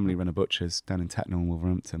his family run a butcher's down in Tettenhall,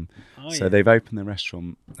 Wolverhampton. So they've opened the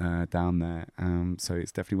restaurant down there. So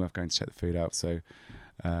it's definitely worth going to check the food out. So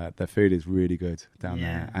their food is really good down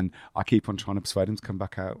there. And I keep on trying to persuade him to come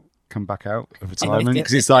back out of retirement,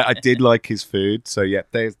 because it's I did like his food. So yeah,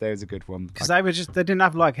 there's a good one. Because they didn't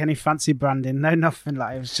have any fancy branding, nothing.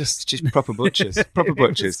 It was just proper butchers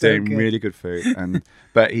doing really good food.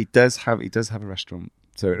 But he does have a restaurant,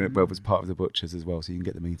 so it was part of the butchers as well, so you can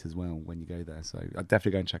get the meat as well when you go there. So I'd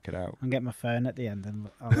definitely go and check it out. I'll get my phone at the end and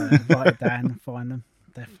I'll write it down and find them.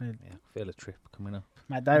 Definitely. Yeah, I feel a trip coming up.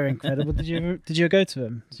 Mate, they were incredible. Did you go to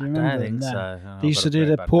them? Do you remember them? So. They used to do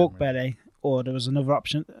the pork belly, or there was another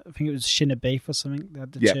option. I think it was shin of beef or something. They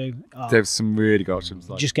had the two. Oh, there's some really good options.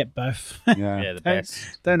 Just get both. Yeah, the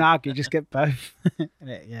best. Don't argue, just get both.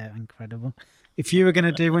 Yeah, incredible. If you were going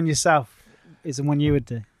to do one yourself, is there one you would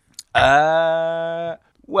do? Well,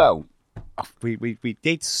 we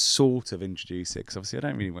did sort of introduce it, because obviously I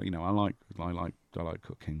don't really, I like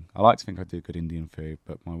cooking. I like to think I do good Indian food,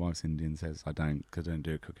 but my wife's Indian says I don't, because I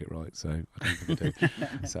don't cook it right. So I don't think I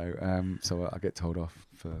do. So I get told off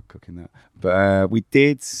for cooking that. But we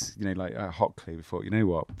did, Hockley. We thought,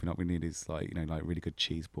 what we need is really good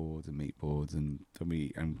cheese boards and meat boards and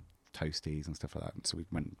toasties and stuff like that. So we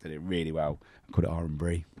went and did it really well and called it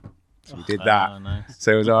R&Brie. So we did that. Nice.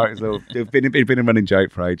 So it was it'd been a running joke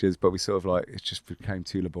for ages, but we sort of it just became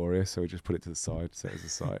too laborious, so we just put it to the side, set it as a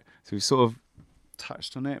site. So we sort of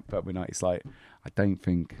touched on it, but we're not. It's I don't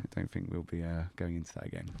think we'll be going into that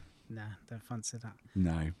again. Nah, don't fancy that.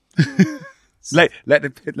 No. let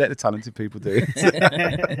the talented people do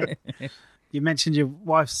it. You mentioned your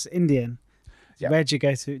wife's Indian. Yeah. Where'd you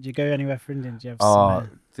go to? Did you go anywhere for Indian? Do you have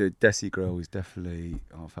the Desi Grill is definitely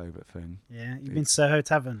our favourite thing. Yeah, you've been Soho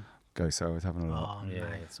Tavern. Go Soho Tavern a lot. Oh, yeah.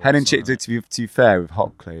 Hen and Chickens. To be fair, with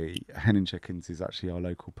Hockley, Hen and Chickens is actually our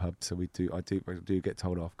local pub. So I do get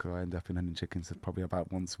told off, because I end up in Hen and Chickens probably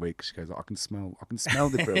about once a week. She goes, I can smell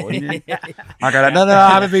the grill. I go, no,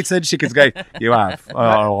 I haven't been to Hen and Chickens. Go, you have.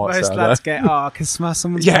 Most lads get, I can smell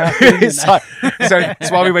someone's so that's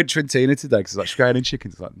why we went Trentino today, because should we go Hen and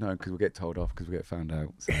Chickens? It's no, because we'll get told off, because we get found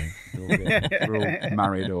out. So we're all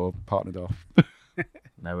married or partnered off.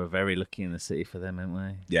 No, we're very lucky in the city for them, aren't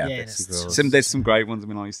we? Yeah. Desi Grills. There's some great ones. I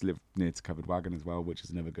mean, I used to live near to Covered Wagon as well, which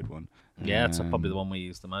is another good one. Yeah, it's probably the one we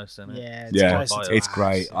use the most, isn't it? Yeah, Yeah, close to it's our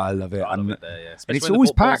great. house. I love it. I love And it there, yeah. and Especially it's when the always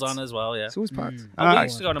football's packed. on as well, yeah. It's always packed. We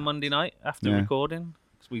used to go on a Monday night after Yeah. recording.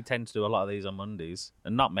 'Cause we tend to do a lot of these on Mondays,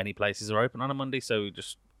 and not many places are open on a Monday, so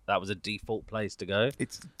that was a default place to go.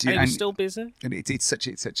 It's And it was still busy. and it's such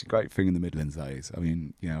a great thing in the Midlands days. I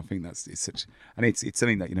mean, I think it's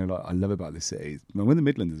something that like I love about the city. I mean, we're in the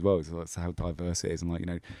Midlands as well, so that's how diverse it is. And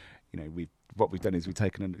what we've done is we've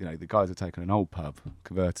taken the guys have taken an old pub,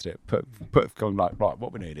 converted it, gone like, right,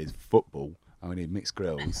 what we need is football. And we need mixed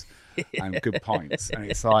grills and good pints, and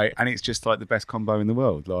it's just like the best combo in the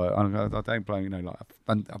world. Like I don't blame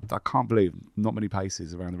I can't believe not many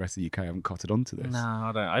places around the rest of the UK haven't cotted onto this. No,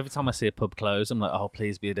 I don't. Every time I see a pub close, I'm like, oh,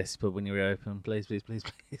 please be a Desi pub when you reopen. Please, please, please,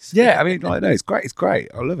 please. Yeah, I mean, no, it's great. It's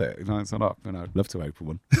great. I love it. It's not up. I'd love to open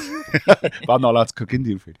one, but I'm not allowed to cook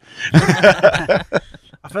Indian food. I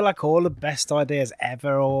feel like all the best ideas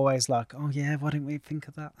ever are always like, oh yeah, why didn't we think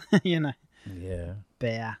of that? Yeah.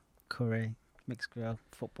 Beer, curry, mixed grill,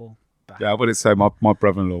 football. Yeah, but it's so my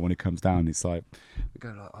brother-in-law, when he comes down, it's like we go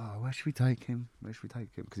like, oh, where should we take him?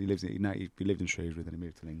 Because he lived in Shrewsbury, then he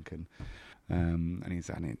moved to Lincoln, and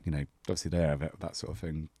obviously they have that sort of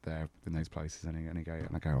thing there in those places, and I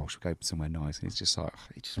go, oh, should we go somewhere nice? And he's just like,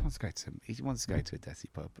 he wants to go to a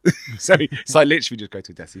Desi pub, so it's like literally just go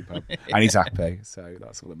to a Desi pub, and he's happy, so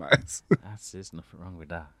that's all that matters. There's nothing wrong with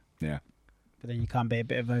that. Yeah, but then you can't be a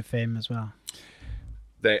bit of a fame as well.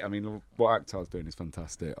 What Akhtar's doing is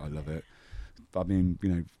fantastic. I love it. I mean,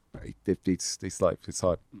 it's just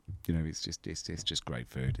great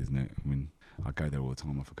food, isn't it? I mean, I go there all the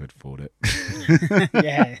time if I could afford it.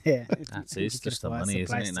 yeah. It's just the money,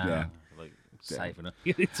 isn't it? Now, Yeah. like saving it.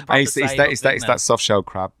 It's that soft shell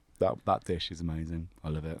crab. That dish is amazing. I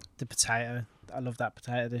love it. The potato. I love that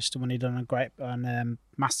potato dish. The one he done on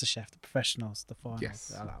MasterChef, the professionals, the final.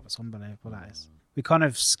 Yes. Oh, that was unbelievable. That is. We kind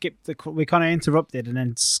of interrupted and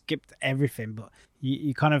then skipped everything, but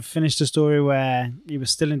you kind of finished the story where you were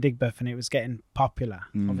still in Digbeth and it was getting popular.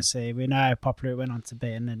 Obviously, we know how popular it went on to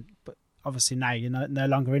be, but obviously now you're no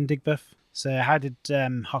longer in Digbeth. So how did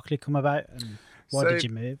Hockley come about, and why did you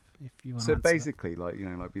move? If you want. So basically, we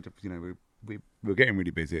were getting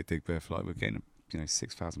really busy at Digbeth. Like we're getting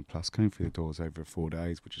 6,000 plus coming through the doors over 4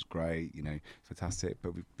 days, which is great, fantastic.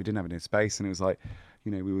 But we didn't have any space, and it was like,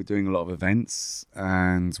 we were doing a lot of events,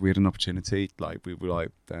 and we had an opportunity. Like we were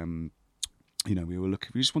like, we were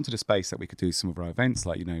looking. We just wanted a space that we could do some of our events.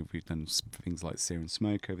 Like we've done things like Sear and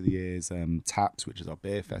Smoke over the years, Taps, which is our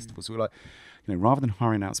beer festival. So we're like, rather than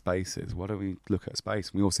hiring out spaces, why don't we look at a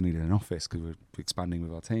space? We also needed an office because we're expanding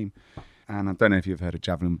with our team. And I don't know if you've heard of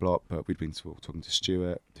Javelin Block, but we'd been talking to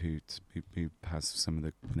Stuart, who has some of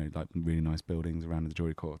the really nice buildings around the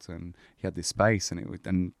Jewellery Court, and he had this space, and we've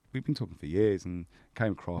been talking for years, and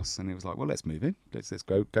came across, and it was like, well, let's move in, let's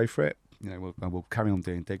go for it. We'll carry on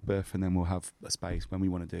doing Digbeth, and then we'll have a space when we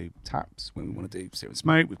want to do Taps, when we want to do Sear and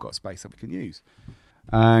Smoke. We've got a space that we can use.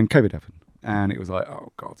 And COVID happened, and it was like,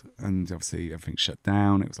 oh god, and obviously everything shut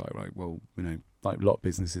down. It was like, right, well, like a lot of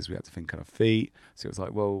businesses, we had to think on our feet. So it was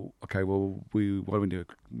like, well, okay, well, what do we do?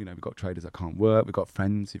 We've got traders that can't work. We've got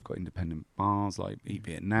friends who've got independent bars like Eat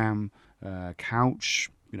Vietnam, Couch,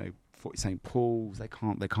 40 St. Paul's. They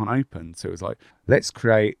can't open. So it was like, let's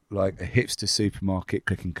create like a hipster supermarket,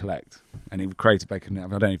 click and collect. And it created I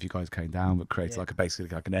don't know if you guys came down, but created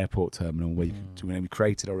basically like an airport terminal where we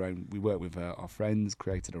created our own. We worked with our friends,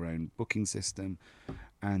 created our own booking system,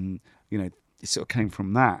 and it sort of came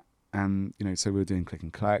from that. And so we were doing click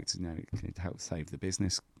and collect, to help save the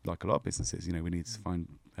business. Like a lot of businesses, we need to find,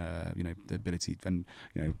 the ability. And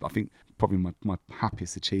I think probably my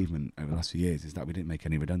happiest achievement over the last few years is that we didn't make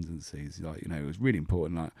any redundancies. It was really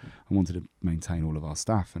important. Like I wanted to maintain all of our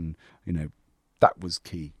staff, and that was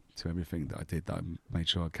key to everything that I did. That I made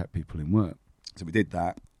sure I kept people in work. So we did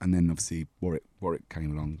that, and then obviously Warwick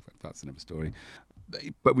came along. That's another story.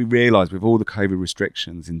 But we realised with all the COVID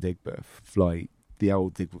restrictions in Digbeth, like, the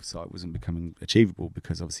old Digbeth site wasn't becoming achievable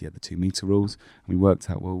because obviously you had the 2 metre rules, and we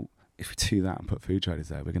worked out, well, if we do that and put food traders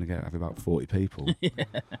there, we're going to have about 40 people.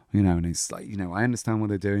 And it's like, I understand why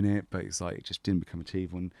they're doing it, but it's like it just didn't become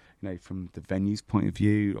achievable. And from the venue's point of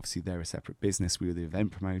view, obviously they're a separate business. We were the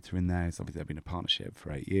event promoter in there. So obviously they've been a partnership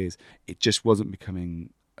for 8 years. It just wasn't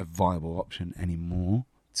becoming a viable option anymore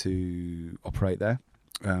to operate there.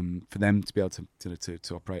 For them to be able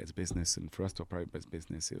to operate as a business, and for us to operate as a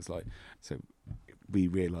business, it was like, so we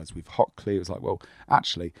realised with Hockley, it was like, well,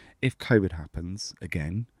 actually, if COVID happens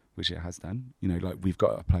again, which it has done, we've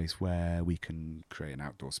got a place where we can create an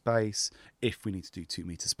outdoor space. If we need to do 2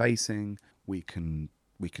 metre spacing, we can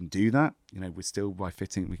we can do that. We're still, by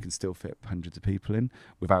fitting, we can still fit hundreds of people in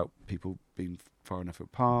without people being far enough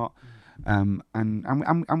apart. And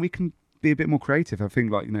we can be a bit more creative. I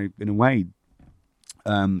think, like, in a way,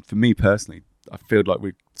 for me personally, I feel like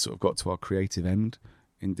we sort of got to our creative end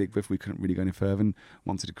in Digbeth. We couldn't really go any further and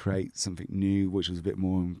wanted to create something new, which was a bit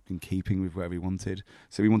more in keeping with where we wanted.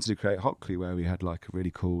 So we wanted to create Hockley, where we had like a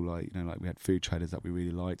really cool, like we had food traders that we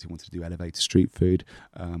really liked. We wanted to do elevator street food.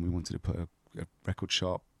 We wanted to put a record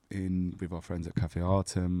shop in with our friends at Cafe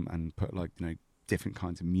Artem and put different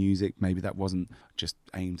kinds of music. Maybe that wasn't just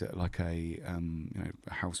aimed at like a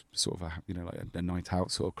house sort of like a night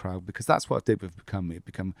out sort of crowd, because that's what Digbeth become. It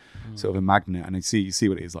become sort of a magnet, and you see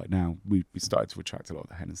what it is like now. We started to attract a lot of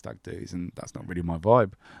the hen and stag do's, and that's not really my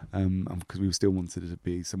vibe, because we still wanted it to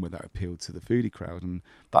be somewhere that appealed to the foodie crowd, and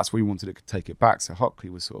that's where we wanted to take it back. So Hockley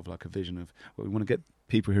was sort of like a vision of, well, we want to get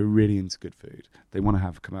people who are really into good food. They want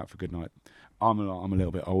to come out for a good night. I'm a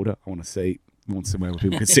little bit older. I want to see. Want somewhere where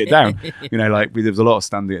people can sit down. There was a lot of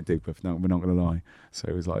standing at Digbeth. No, we're not going to lie. So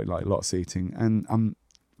it was like a lot of seating, and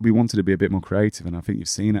we wanted to be a bit more creative. And I think you've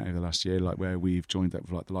seen it over the last year, like where we've joined up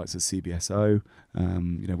with like the likes of CBSO.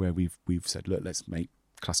 Where we've said, look, let's make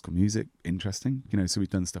classical music interesting. So we've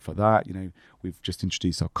done stuff like that. We've just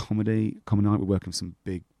introduced our comedy night. We're working with some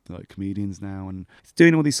big like comedians now, and it's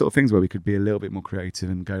doing all these sort of things where we could be a little bit more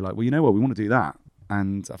creative and go like, well, you know what, we want to do that.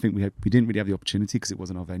 And I think we didn't really have the opportunity because it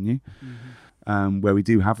wasn't our venue. Where we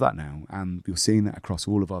do have that now, and you're seeing that across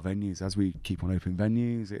all of our venues as we keep on opening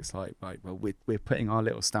venues. It's like well, we're putting our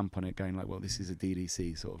little stamp on it, going like, well, this is a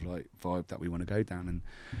DDC sort of like vibe that we want to go down. And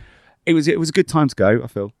it was a good time to go. I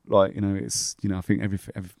feel like it's I think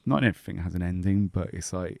not everything has an ending, but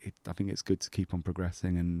it's like I think it's good to keep on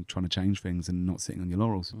progressing and trying to change things and not sitting on your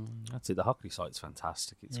laurels. That's it. The Hockley site's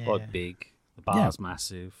fantastic. It's quite big. The bar's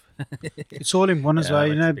massive. It's all in one as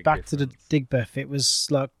well. Back to the Digbeth, it was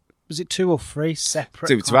like, was it 2 or 3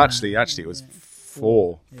 separate? So actually, it was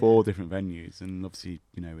four different venues, and obviously,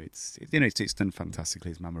 it's done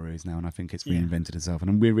fantastically as Mamaroos now, and I think it's reinvented itself,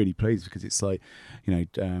 and we're really pleased because it's like,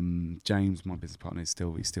 James, my business partner, he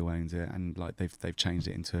still owns it, and like they've changed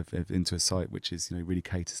it into a site which is really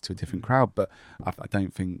caters to a different crowd, but I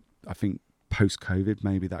think post-COVID,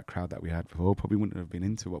 maybe that crowd that we had before probably wouldn't have been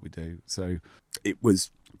into what we do. So it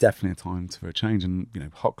was definitely a time for a change. And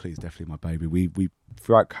Hockley is definitely my baby. We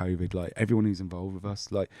throughout COVID, like everyone who's involved with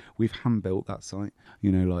us, like we've hand built that site.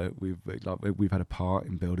 We've had a part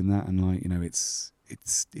in building that, and it's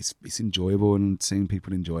enjoyable, and seeing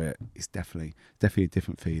people enjoy it, it's definitely a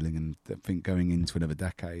different feeling. And I think going into another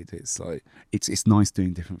decade, it's like it's nice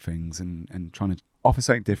doing different things and trying to offer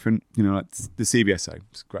something different. Like the CBSO,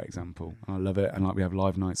 it's a great example. I love it. And like we have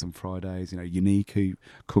live nights on Fridays. Unique, who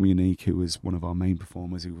was one of our main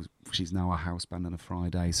performers, she's now our house band on a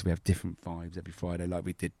Friday. So we have different vibes every Friday. Like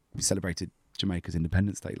we celebrated Jamaica's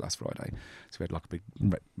Independence Day last Friday, so we had like a big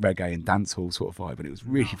reggae and dancehall sort of vibe, and it was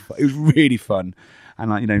really fun. It was really fun,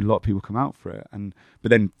 and like a lot of people come out for it. But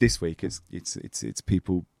then this week it's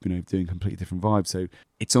people doing completely different vibes. So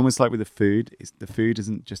it's almost like with the food, the food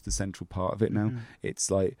isn't just the central part of it now.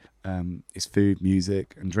 It's like it's food,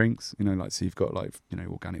 music, and drinks. So you've got like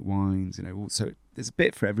organic wines. So there's a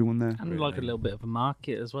bit for everyone there, and really. Like a little bit of a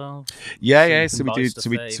market as well. Yeah. So we do. So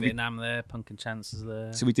Vietnam there, Pumpkin Chances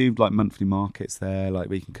there. So we do like monthly markets there. Like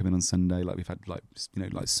we can come in on Sunday. Like we've had like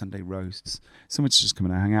Sunday roasts. Someone's just come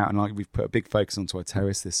in and hang out, and like we've put a big focus onto our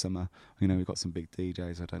terrace this summer. We've got some big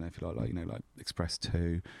DJs. I don't know if you like Express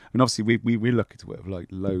 2. And obviously we're lucky to work with like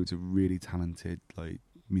loads of really talented like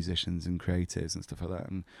musicians and creatives and stuff like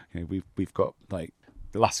that. And we've got like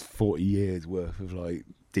the last 40 years worth of like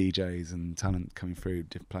DJs and talent coming through,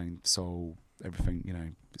 playing soul, everything.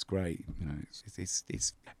 It's great.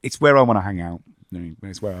 It's where I want to hang out.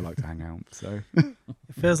 It's where I like to hang out. So it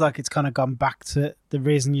feels like it's kind of gone back to the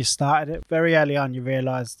reason you started it. Very early on, you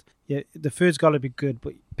realised the food's got to be good,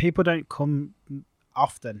 but people don't come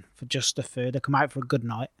often for just the food. They come out for a good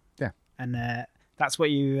night. Yeah, and that's what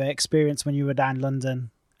you experienced when you were down in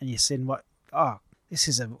London, and you're seeing this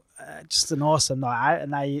is just an awesome night out,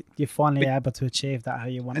 and now you're finally able to achieve that how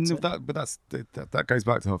you want to. That goes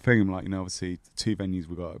back to our thing. Like obviously the 2 venues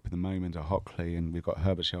we've got up at the moment are Hockley, and we've got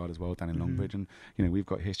Herbert's Yard as well down in Longbridge, and we've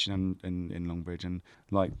got History in Longbridge, and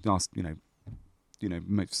like last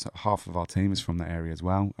half of our team is from that area as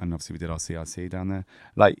well, and obviously we did our CIC down there.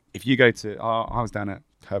 Like if you go to I was down at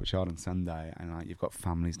Herbert's Yard on Sunday, and like you've got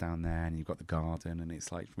families down there, and you've got the garden, and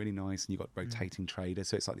it's like really nice, and you've got rotating traders,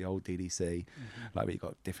 so it's like the old DDC, like where you've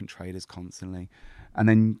got different traders constantly. And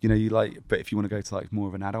then but if you want to go to like more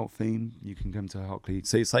of an adult theme, you can come to Hockley.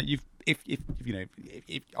 So it's like if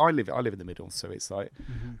I live in the middle, so it's like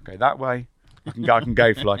go that way I can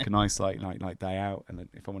go for like a nice like day out, and then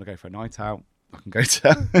if I want to go for a night out, I can go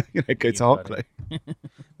to go to Hockley.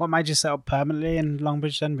 What made you set up permanently in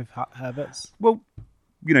Longbridge then with Herbert's? Well,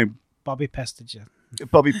 Bobby pestered you.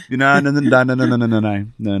 Bobby, no.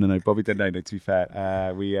 Bobby didn't know. To be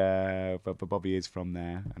fair, but Bobby is from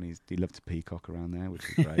there, and he loved to peacock around there, which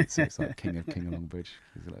is great. So it's like king of Longbridge.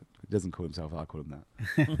 He doesn't call himself, I call him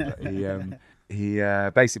that. But he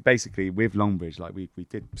basically with Longbridge, like we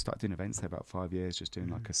did start doing events there about 5 years, just doing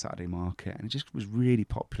like a Saturday market, and it just was really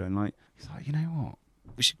popular. And like he's like, you know what,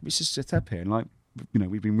 we should set up here, and like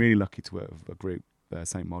we've been really lucky to work with a group.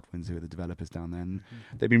 St. Modwins, who are the developers down there, and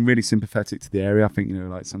they've been really sympathetic to the area. I think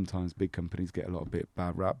like sometimes big companies get a lot of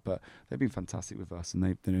bad rap, but they've been fantastic with us.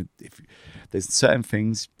 And if there's certain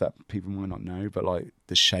things that people might not know, but like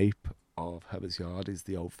the shape of Herbert's Yard is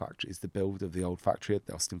the old factory, is the build of the old factory at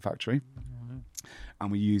the Austin factory,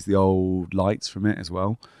 and we use the old lights from it as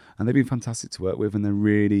well. And they've been fantastic to work with, and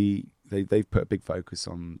they've put a big focus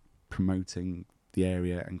on promoting the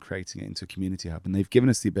area and creating it into a community hub, and they've given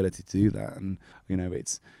us the ability to do that. And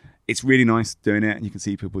it's really nice doing it, and you can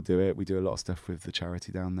see people do it. We do a lot of stuff with the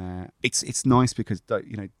charity down there. It's nice because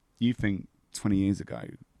you think 20 years ago,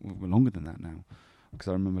 we're longer than that now, because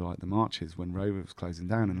I remember like the marches when Rover was closing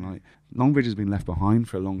down, and like Longbridge has been left behind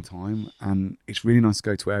for a long time, and it's really nice to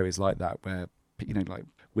go to areas like that where like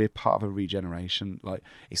we're part of a regeneration. Like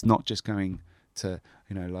it's not just going to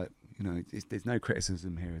there's no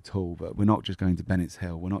criticism here at all, but we're not just going to Bennett's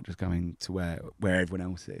Hill. We're not just going to where everyone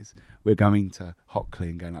else is. We're going to Hockley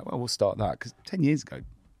and going like, well, we'll start that. Because 10 years ago,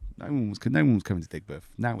 no one was coming to Digbeth.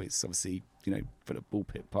 Now it's obviously, full of ball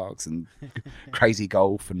pit parks and crazy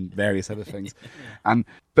golf and various other things.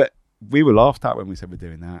 But we were laughed at when we said we're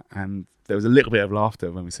doing that. And there was a little bit of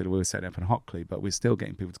laughter when we said we were setting up in Hockley, but we're still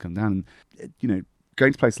getting people to come down. And,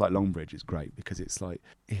 going to places like Longbridge is great because it's like,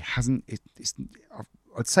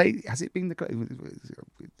 I'd say, has it been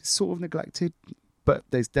sort of neglected? But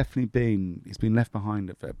there's definitely it's been left behind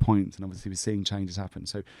at points, and obviously we're seeing changes happen.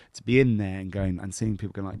 So to be in there and going and seeing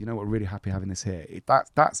people going like, we're really happy having this here.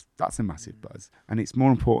 That's a massive buzz, and it's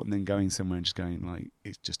more important than going somewhere and just going like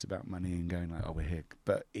it's just about money and going like, oh, we're here.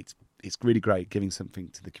 But it's really great giving something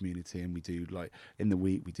to the community, and we do like in the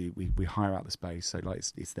week we hire out the space, so like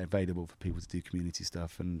it's available for people to do community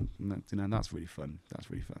stuff, and that's really fun.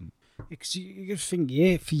 Because you think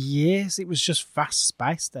for years it was just vast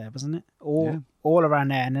space there, wasn't it? All around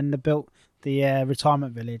there, and then they built the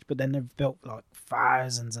retirement village, but then they've built like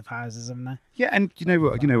thousands of houses, haven't they? Yeah, and you know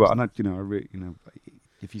what, and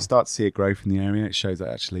if you start to see a growth in the area, it shows that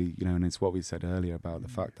actually, and it's what we said earlier about the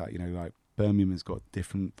fact that like Birmingham has got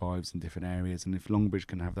different vibes in different areas, and if Longbridge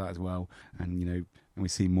can have that as well, and and we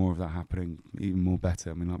see more of that happening, even more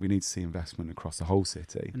better. I mean, like we need to see investment across the whole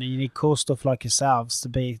city. And then you need cool stuff like yourselves to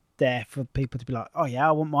be there for people to be like, oh yeah,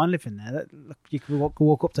 I wouldn't mind living there. Look, you can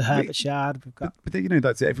walk up to Herbert's Yard. But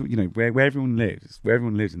that's it. Where everyone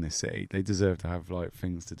lives in this city, they deserve to have like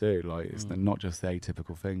things to do. Like it's not just the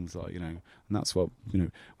atypical things, like and that's what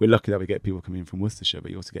we're lucky that we get people coming from Worcestershire,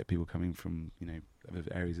 but you also get people coming from other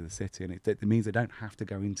areas of the city, and it means they don't have to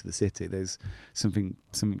go into the city. There's something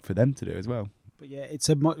for them to do as well. But yeah, I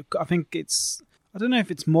don't know if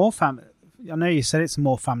it's more family. I know you said it's a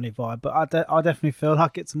more family vibe, but I definitely feel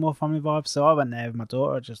like it's a more family vibe. So I went there with my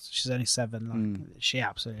daughter. She's only 7. She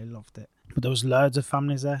absolutely loved it. But there was loads of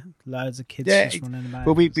families there, loads of kids just running about.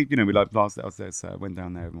 Well, we like last I was there, so I went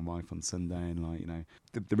down there with my wife on Sunday, and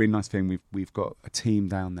the really nice thing we've got a team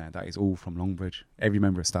down there that is all from Longbridge. Every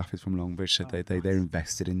member of staff is from Longbridge, so they're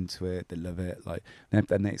invested into it. They love it, like, and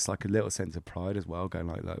it's like a little sense of pride as well. Going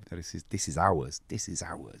like, look, this is ours,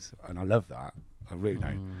 and I love that. I really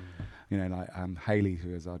do. Hayley,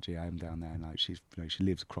 who is our GM down there, like she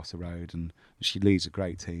lives across the road, and she leads a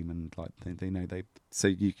great team, and like so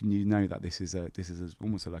you know that this is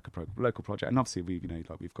almost like a local project, and obviously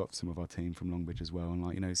we've got some of our team from Longbridge as well,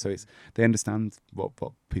 and so they understand what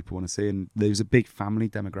people want to see, and there's a big family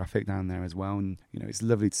demographic down there as well, and it's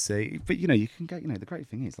lovely to see. But you can get the great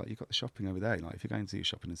thing is like you've got the shopping over there. Like if you're going to do your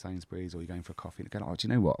shopping in Sainsbury's or you're going for a coffee, and go, oh, do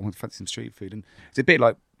you know what? I want to fancy some street food, and it's a bit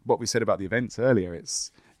like what we said about the events earlier.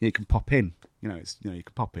 It's you can pop in, you can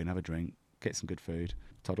pop in, have a drink, get some good food,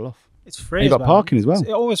 toddle off. It's free. And you've got parking as well. It's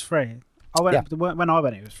always free. When I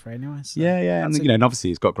went, it was free anyway. So and obviously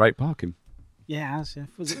it's got great parking. Yeah,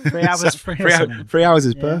 was it 3 hours free? 3 hours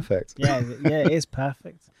is perfect. Yeah, it is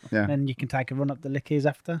perfect. Yeah. And you can take a run up the Lickies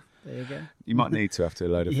after. There you go. You might need to after a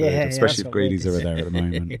load of food, especially if Greedies are there at the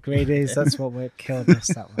moment. Greedies, that's what we're killed us.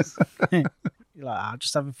 That was. I'll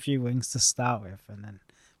just have a few wings to start with,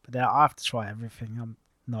 but then I have to try everything. I'm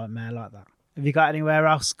a nightmare like that. Have you got anywhere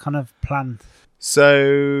else kind of planned?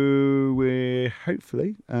 So we're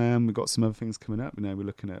hopefully we've got some other things coming up. We're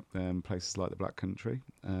looking at places like the Black Country.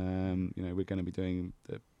 We're going to be doing.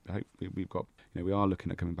 Hopefully we've got. We are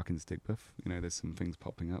looking at coming back into Digbeth. There's some things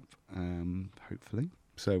popping up. Hopefully.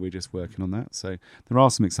 So we're just working on that. So there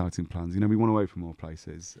are some exciting plans. We want to open more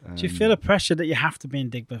places. Do you feel a pressure that you have to be in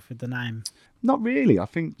Digbeth with the name? Not really. I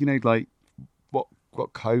think like what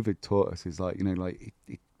COVID taught us is like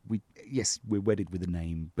we're wedded with a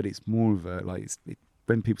name, but it's more of a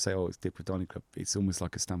when people say, "Oh, it's Digbeth Dining Club," it's almost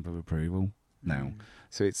like a stamp of approval now.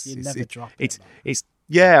 So it's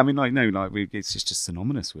yeah. It's just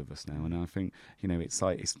synonymous with us now, and I think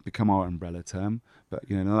it's become our umbrella term. But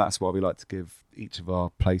that's why we like to give each of our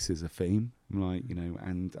places a theme,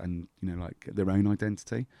 and their own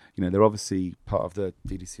identity. They're obviously part of the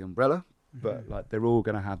DDC umbrella, but they're all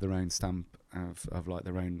going to have their own stamp of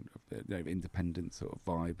their own independent sort of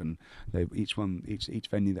vibe, and each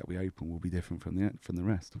venue that we open will be different from the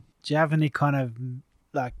rest. Do you have any kind of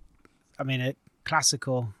a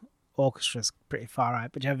classical orchestra's pretty far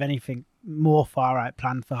out, but do you have anything more far out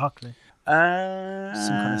planned for Hockley? Some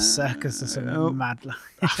kind of circus or something mad.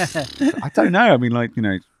 I don't know. We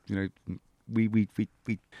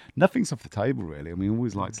nothing's off the table really. We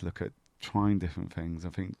always like to look at trying different things. I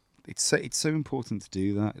think it's so important to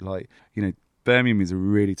do that. Birmingham is a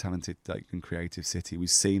really talented and creative city.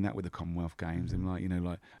 We've seen that with the Commonwealth Games, and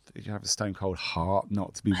did you have a stone cold heart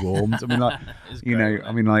not to be warmed? I was a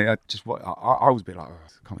bit like, oh,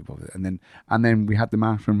 I can't be bothered. And then we had the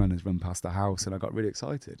marathon runners run past the house, and I got really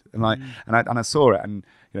excited. And I saw it, and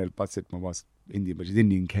I said my wife's Indian, but she's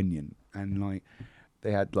Indian Kenyan, and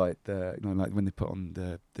they had when they put on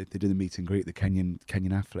they did the meet and greet the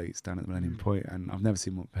Kenyan athletes down at the Millennium Point, and I've never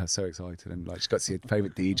seen her so excited, and she got to see her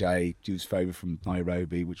favourite DJ, she was favourite from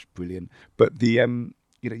Nairobi, which is brilliant. But the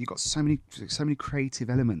you've got so many creative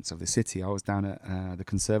elements of the city. I was down at the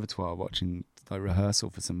Conservatoire watching rehearsal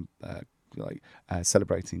for some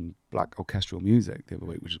celebrating black orchestral music the other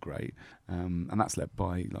week, which is great, and that's led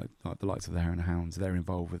by the likes of the Hare and Hounds. They're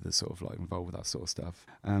involved with that sort of stuff.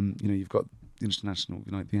 You've got the international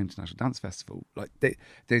dance festival.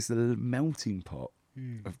 There's the melting pot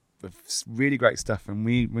of really great stuff, and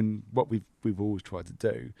what we've always tried to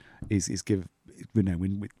do is give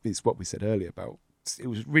it's what we said earlier about. It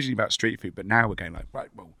was originally about street food, but now we're going right,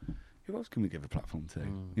 well, who else can we give a platform to?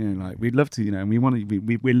 We'd love to, and we want to.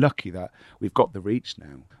 We're lucky that we've got the reach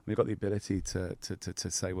now. We've got the ability to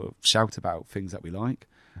say, well, shout about things that we like,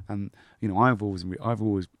 and I've always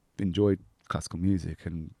enjoyed classical music,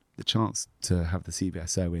 and the chance to have the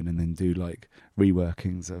CBSO in and then do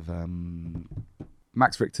reworkings of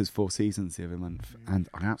Max Richter's Four Seasons the other month, and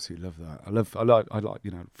I absolutely love that. I like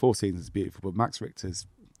Four Seasons is beautiful, but Max Richter's.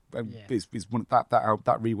 Is one that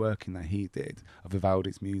reworking that he did of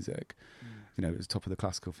Vivaldi's music. It was top of the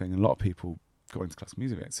classical thing, and a lot of people got into classical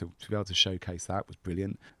music. So to be able to showcase that was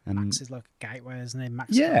brilliant. And Max is like a gateway, isn't he? Max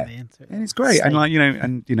into it, and it's great.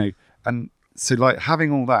 And so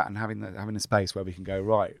having all that and having a space where we can go,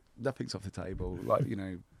 right, nothing's off the table.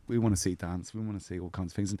 We want to see dance. We want to see all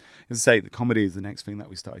kinds of things. And as I say, the comedy is the next thing that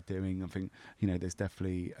we started doing. I think there's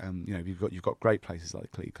definitely you've got great places like the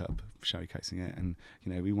Clee Club showcasing it, and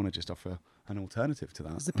we want to just offer an alternative to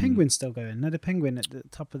that. Is the Penguin still going? No, the Penguin at the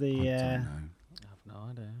top of the. I don't know. I have no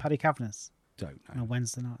idea. Paddy Kavanagh's. Don't know. On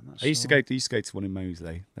Wednesday night. I used to go to one in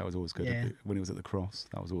Moseley. That was always good. Yeah. When it was at the Cross,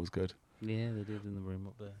 that was always good. Yeah, they did in the room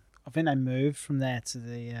up there. I think they moved from there to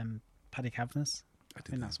the Paddy Kavanagh's. I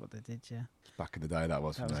think that's what they did, yeah. Back in the day, that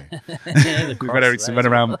was for me. Yeah, the cross, when I used to run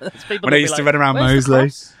around, run around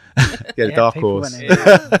Moseley. The Dark Horse.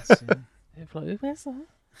 Where's that?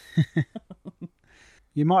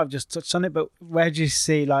 You might have just touched on it, but where do you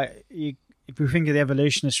see, if we think of the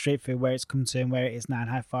evolution of street food, where it's come to and where it is now and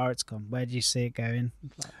how far it's come, where do you see it going?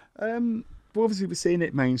 Well, obviously we're seeing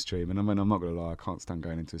it mainstream, and I'm not going to lie, I can't stand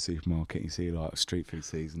going into a supermarket and you see street food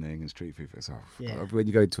seasoning and street food. So when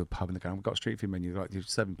you go to a pub and they're going, we've got a street food menu, you're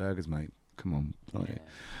serving burgers, mate. Come on,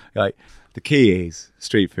 the key is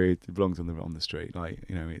street food. It belongs on the street.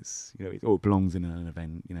 It all belongs in an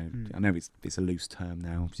event. I know it's a loose term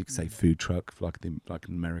now. You could say food truck, like an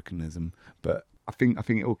Americanism, but I think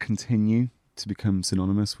it will continue to become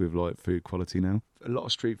synonymous with food quality now. A lot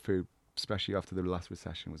of street food, especially after the last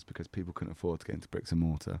recession, was because people couldn't afford to get into bricks and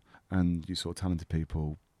mortar, and you saw talented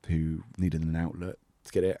people who needed an outlet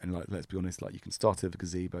to get it. And let's be honest, you can start off with a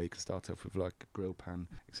gazebo, you can start off with a grill pan,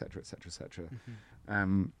 etc., etc., etc.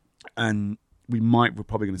 And we're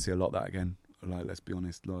probably going to see a lot of that again. Let's be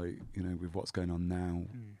honest, with what's going on now,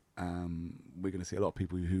 we're going to see a lot of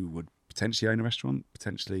people who would potentially own a restaurant,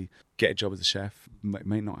 potentially get a job as a chef.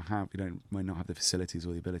 May not have the facilities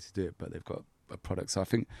or the ability to do it, but they've got a product. So I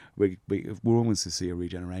think we're almost to see a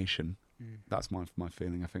regeneration. That's my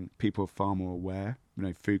feeling. I think people are far more aware,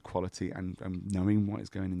 food quality and knowing what is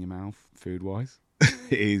going in your mouth food wise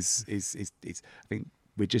is I think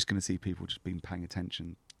we're just going to see people just being paying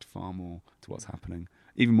attention far more to what's happening,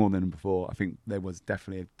 even more than before. I think there was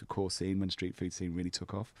definitely the core scene when street food scene really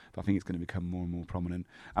took off, but I think it's going to become more and more prominent.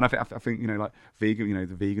 And I think like vegan,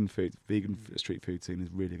 the vegan street food scene is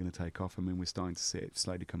really going to take off. I mean, we're starting to see it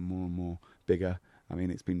slowly become more and more bigger. I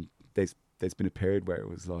mean, there's been a period where it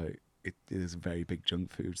was like it is a very big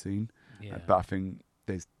junk food scene, but I think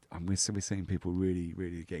we're seeing people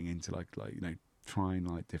really getting into like trying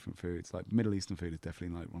like different foods. Like Middle Eastern food is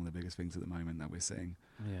definitely like one of the biggest things at the moment that we're seeing.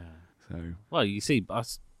 Yeah. So well, you see,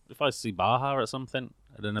 if I see Baja or something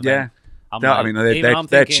at an event, yeah. I mean,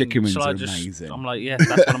 their chicken wings are amazing. I'm like, yeah,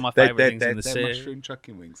 that's one of my favourite things in the city. Mushroom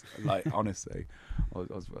chicken wings. Like, honestly, I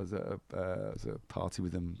was at a party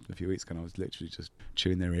with them a few weeks ago, and I was literally just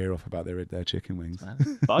chewing their ear off about their chicken wings.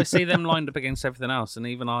 But I see them lined up against everything else, and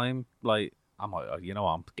even I'm like, I'm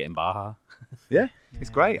getting Baja. Yeah, it's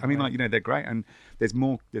great. I mean, like, they're great, and there's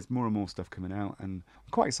more and more stuff coming out, and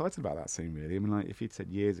I'm quite excited about that scene, really. I mean, like, if you'd said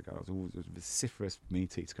years ago, I was always a vociferous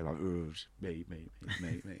meat eater, go like, oh, meat,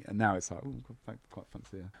 and now it's like, oh, quite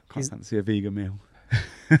fancy a vegan meal.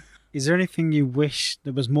 Is there anything you wish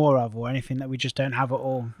there was more of, or anything that we just don't have at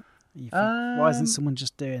all? You think, why isn't someone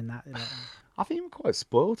just doing that? I think I'm quite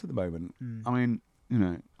spoiled at the moment. I mean,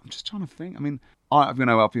 I'm just trying to think. I mean, I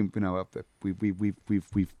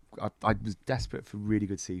was desperate for really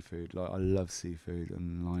good seafood. Like, I love seafood,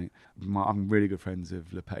 and like I'm really good friends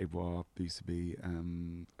with Le Petit Bois, who used to be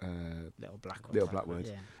Little Blackwood,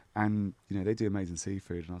 yeah. and they do amazing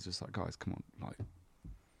seafood. And I was just like, guys, come on, like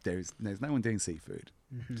there's no one doing seafood.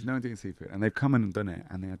 There's no one doing seafood, and they've come in and done it,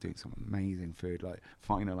 and they are doing some amazing food. Like,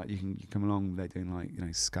 like you come along, they're doing like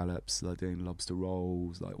scallops, they're doing lobster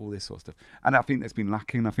rolls, like all this sort of stuff. And I think that's been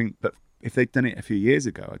lacking. I think, but if they'd done it a few years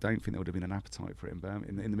ago, I don't think there would have been an appetite for it in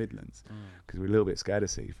Birmingham, in the Midlands, because we're a little bit scared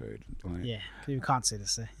of seafood. Like, yeah, you can't see the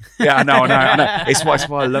sea. Yeah, I know. It's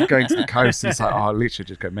why I love going to the coast. It's like, I literally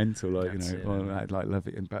just go mental, like I'd like love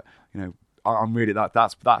it. But I'm really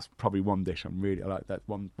that's probably one dish I'm really, I like that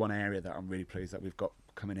one area that I'm really pleased that we've got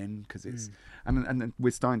coming in, because it's and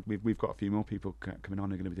we're starting. We've got a few more people coming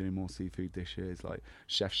on who are going to be doing more seafood dishes, like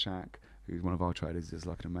Chef Shack, who's one of our traders, is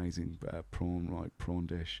like an amazing prawn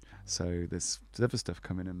dish. So there's other stuff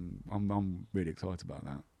coming, and I'm really excited about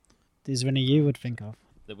that. Is there any you would think of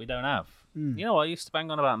that we don't have? You know, I used to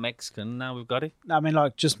bang on about Mexican. Now we've got it. I mean,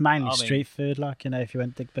 like just mainly street food. Like, if you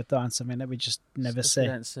went to Bhutan, something that we just never see. We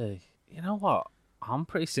don't see. You know what? I'm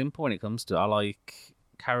pretty simple when it comes to. I like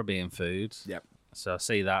Caribbean food. Yep. So I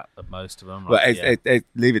see that at most of them. Well,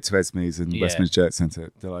 leave it to Esme's and Westminster Jerk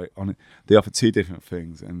Centre. They're like they offer two different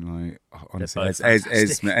things, and like honestly, Esme's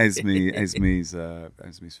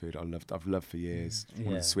food I've loved for years.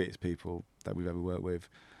 One of the sweetest people that we've ever worked with,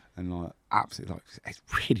 and like absolutely, like, it's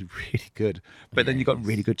really good. But then you got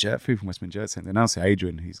really good jerk food from Westminster Jerk Centre. And also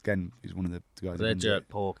Adrian, who's one of the guys. Their jerk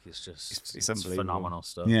pork is just it's unbelievable, phenomenal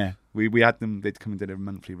stuff. Yeah, we had them. They'd come and did a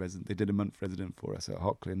monthly resident. They did a month resident for us at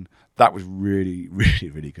Hocklin. That was really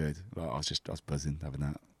good. Like, I was buzzing having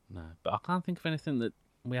that. No, but I can't think of anything that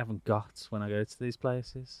we haven't got when I go to these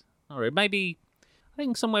places. All right, maybe I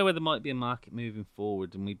think somewhere where there might be a market moving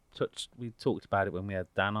forward, and we talked about it when we had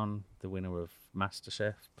Dan on, the winner of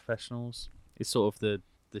MasterChef Professionals. It's sort of the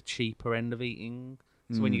cheaper end of eating.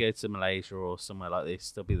 So when you go to Malaysia or somewhere like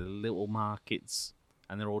this, there'll be the little markets,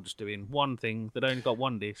 and they're all just doing one thing. They've only got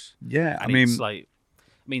one dish. Yeah, and it's like,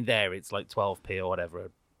 there it's like 12p or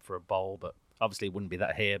whatever for a bowl, but obviously it wouldn't be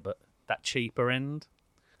that here. But that cheaper end,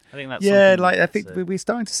 I think that's I think we're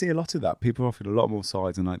starting to see a lot of that. People are offering a lot more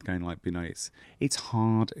sides, and like going like, it's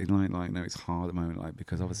hard. It's hard at the moment, like,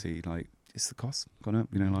 because obviously like it's the cost gone up,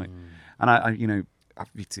 and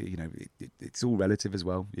it's all relative as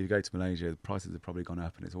well. You go to Malaysia, the prices have probably gone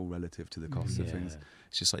up, and it's all relative to the cost of things.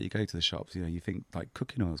 It's just like you go to the shops, you think like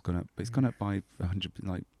cooking oil's gone up, but it's gone up by 100,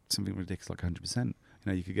 like something ridiculous, like 100%.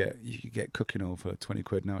 You could get cooking oil for 20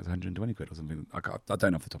 quid, now it's 120 quid or something. I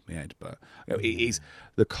don't know off the top of my head, but it is,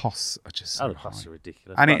 the costs are just so the costs high. Are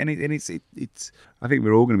ridiculous. And it's I think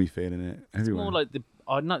we're all going to be feeling it everywhere. It's more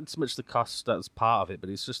like not so much the cost that's part of it, but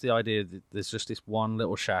it's just the idea that there's just this one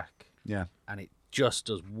little shack. Yeah. And it just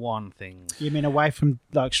does one thing. You mean away from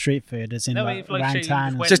like street food, as in like, around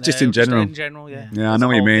town? Just in general. In general, yeah. Yeah, I know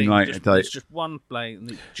what you mean. Like, it's just one plate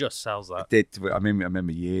and it just sells that. I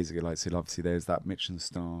remember years ago. Like, so obviously there's that Michelin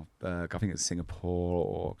star. I think it's Singapore,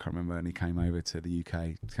 or I can't remember. And he came over to the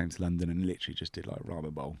UK, came to London, and literally just did like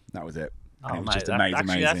ramen bowl. That was it. And it was just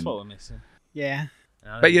amazing. That's what we're missing. Yeah.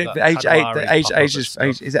 But yeah,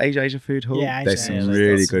 is it Asia Food Hall? Yeah, there's some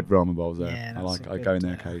really good ramen bowls there. Yeah, I go in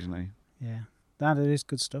there occasionally. Yeah, that is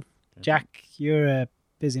good stuff. Jack, you're a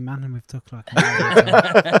busy man, and we've talked like an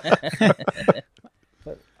hour.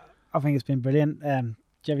 But I think it's been brilliant. Do you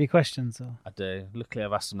have any questions? Or? I do. Luckily,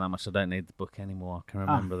 I've asked them that much. I don't need the book anymore. I can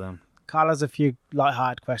remember them. Carl has a few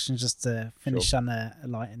light-hearted questions just to finish on a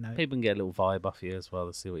lighter note. People can get a little vibe off you as well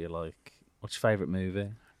to see what you like. What's your favourite movie?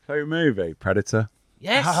 Favorite movie? Predator.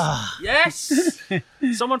 Yes, yes.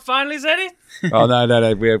 Someone finally said it. Oh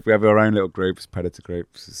no. We have our own little groups, Predator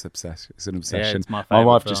groups. It's obsession. It's an obsession. Yeah, it's my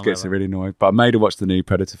wife just gets really annoyed. But I made her watch the new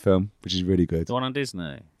Predator film, which is really good. The one on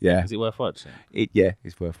Disney. Yeah. Is it worth watching?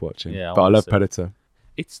 It's worth watching. Yeah, but I love Predator.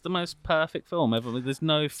 It's the most perfect film ever. There's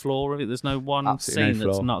no flaw of it. There's no one Absolutely scene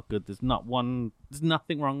that's not good. There's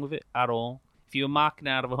nothing wrong with it at all. If you were marking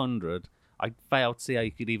out of 100, I fail to see how you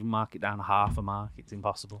could even mark it down half a mark. It's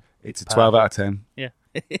impossible. It's a 12 out of 10. Yeah.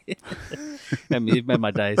 You've made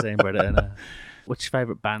my day saying Predator. What's your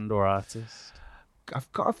favourite band or artist?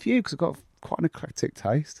 I've got a few because I've got quite an eclectic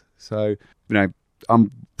taste. So,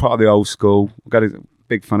 I'm part of the old school. I've got a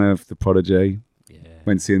big fan of The Prodigy. Yeah.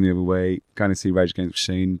 Went to see them the other week. Going to see Rage Against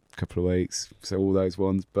the Machine a couple of weeks. So all those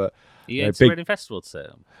ones. But you going to Reading Festival to see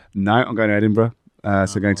them? No, I'm going to Edinburgh.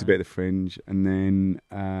 So going to a bit of the Fringe, and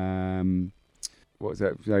then what was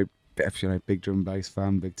that? Big drum and bass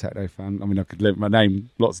fan, big techno fan. I mean, I could name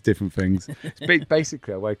lots of different things.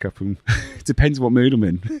 Basically, I wake up and it depends what mood I'm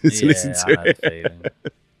in to listen to I know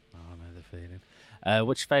the feeling.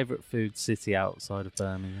 What's your favourite food city outside of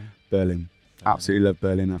Birmingham? Berlin. Absolutely love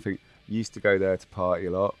Berlin. I think used to go there to party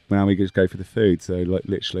a lot. Now we just go for the food. So like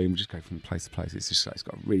literally, we just go from place to place. It's just it's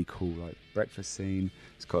got a really cool like breakfast scene.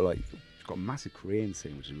 It's got a massive Korean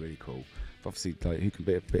scene, which is really cool. Obviously, like who can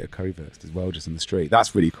be a bit of currywurst as well, just on the street.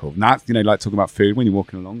 That's really cool. And that's like talking about food when you're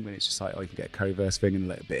walking along. Then it's just like you can get a currywurst thing and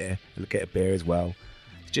get a beer as well.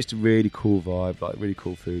 It's just a really cool vibe, like really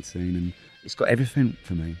cool food scene, and it's got everything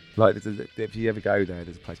for me. Like if you ever go there,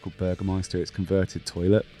 there's a place called Burgermeister. It's converted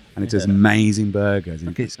toilet, and it does amazing burgers.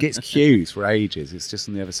 And it gets queues for ages. It's just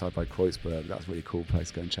on the other side by Kreuzberg. That's a really cool place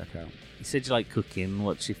to go and check out. You said you like cooking.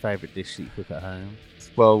 What's your favourite dish that you cook at home?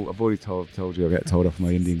 Well, I've already told you I get told off my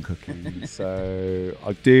Indian cooking. So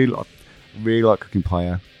I really like cooking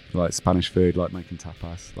paella, like Spanish food, like making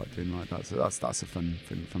tapas, like doing like that. So that's a fun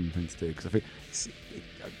thing to do, because I think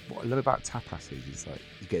what I love about tapas is like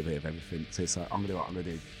you get a bit of everything. So it's like I'm gonna do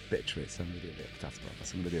a bit of chorizo, I'm gonna do a bit of potato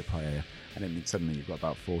tapas, I'm gonna do a paella, and then suddenly you've got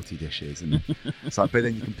about 40 dishes, and it's like, but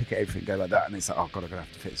then you can pick at everything and go like that, and it's like, oh god, I'm gonna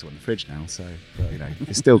have to fit this all in the fridge now. So but,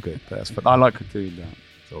 it's still good. But that's fun. I like doing that.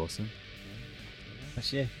 It's awesome.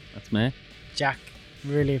 That's you. That's me. Jack,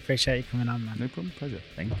 really appreciate you coming on, man. No problem. Pleasure.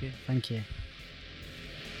 Thank you. Thank you.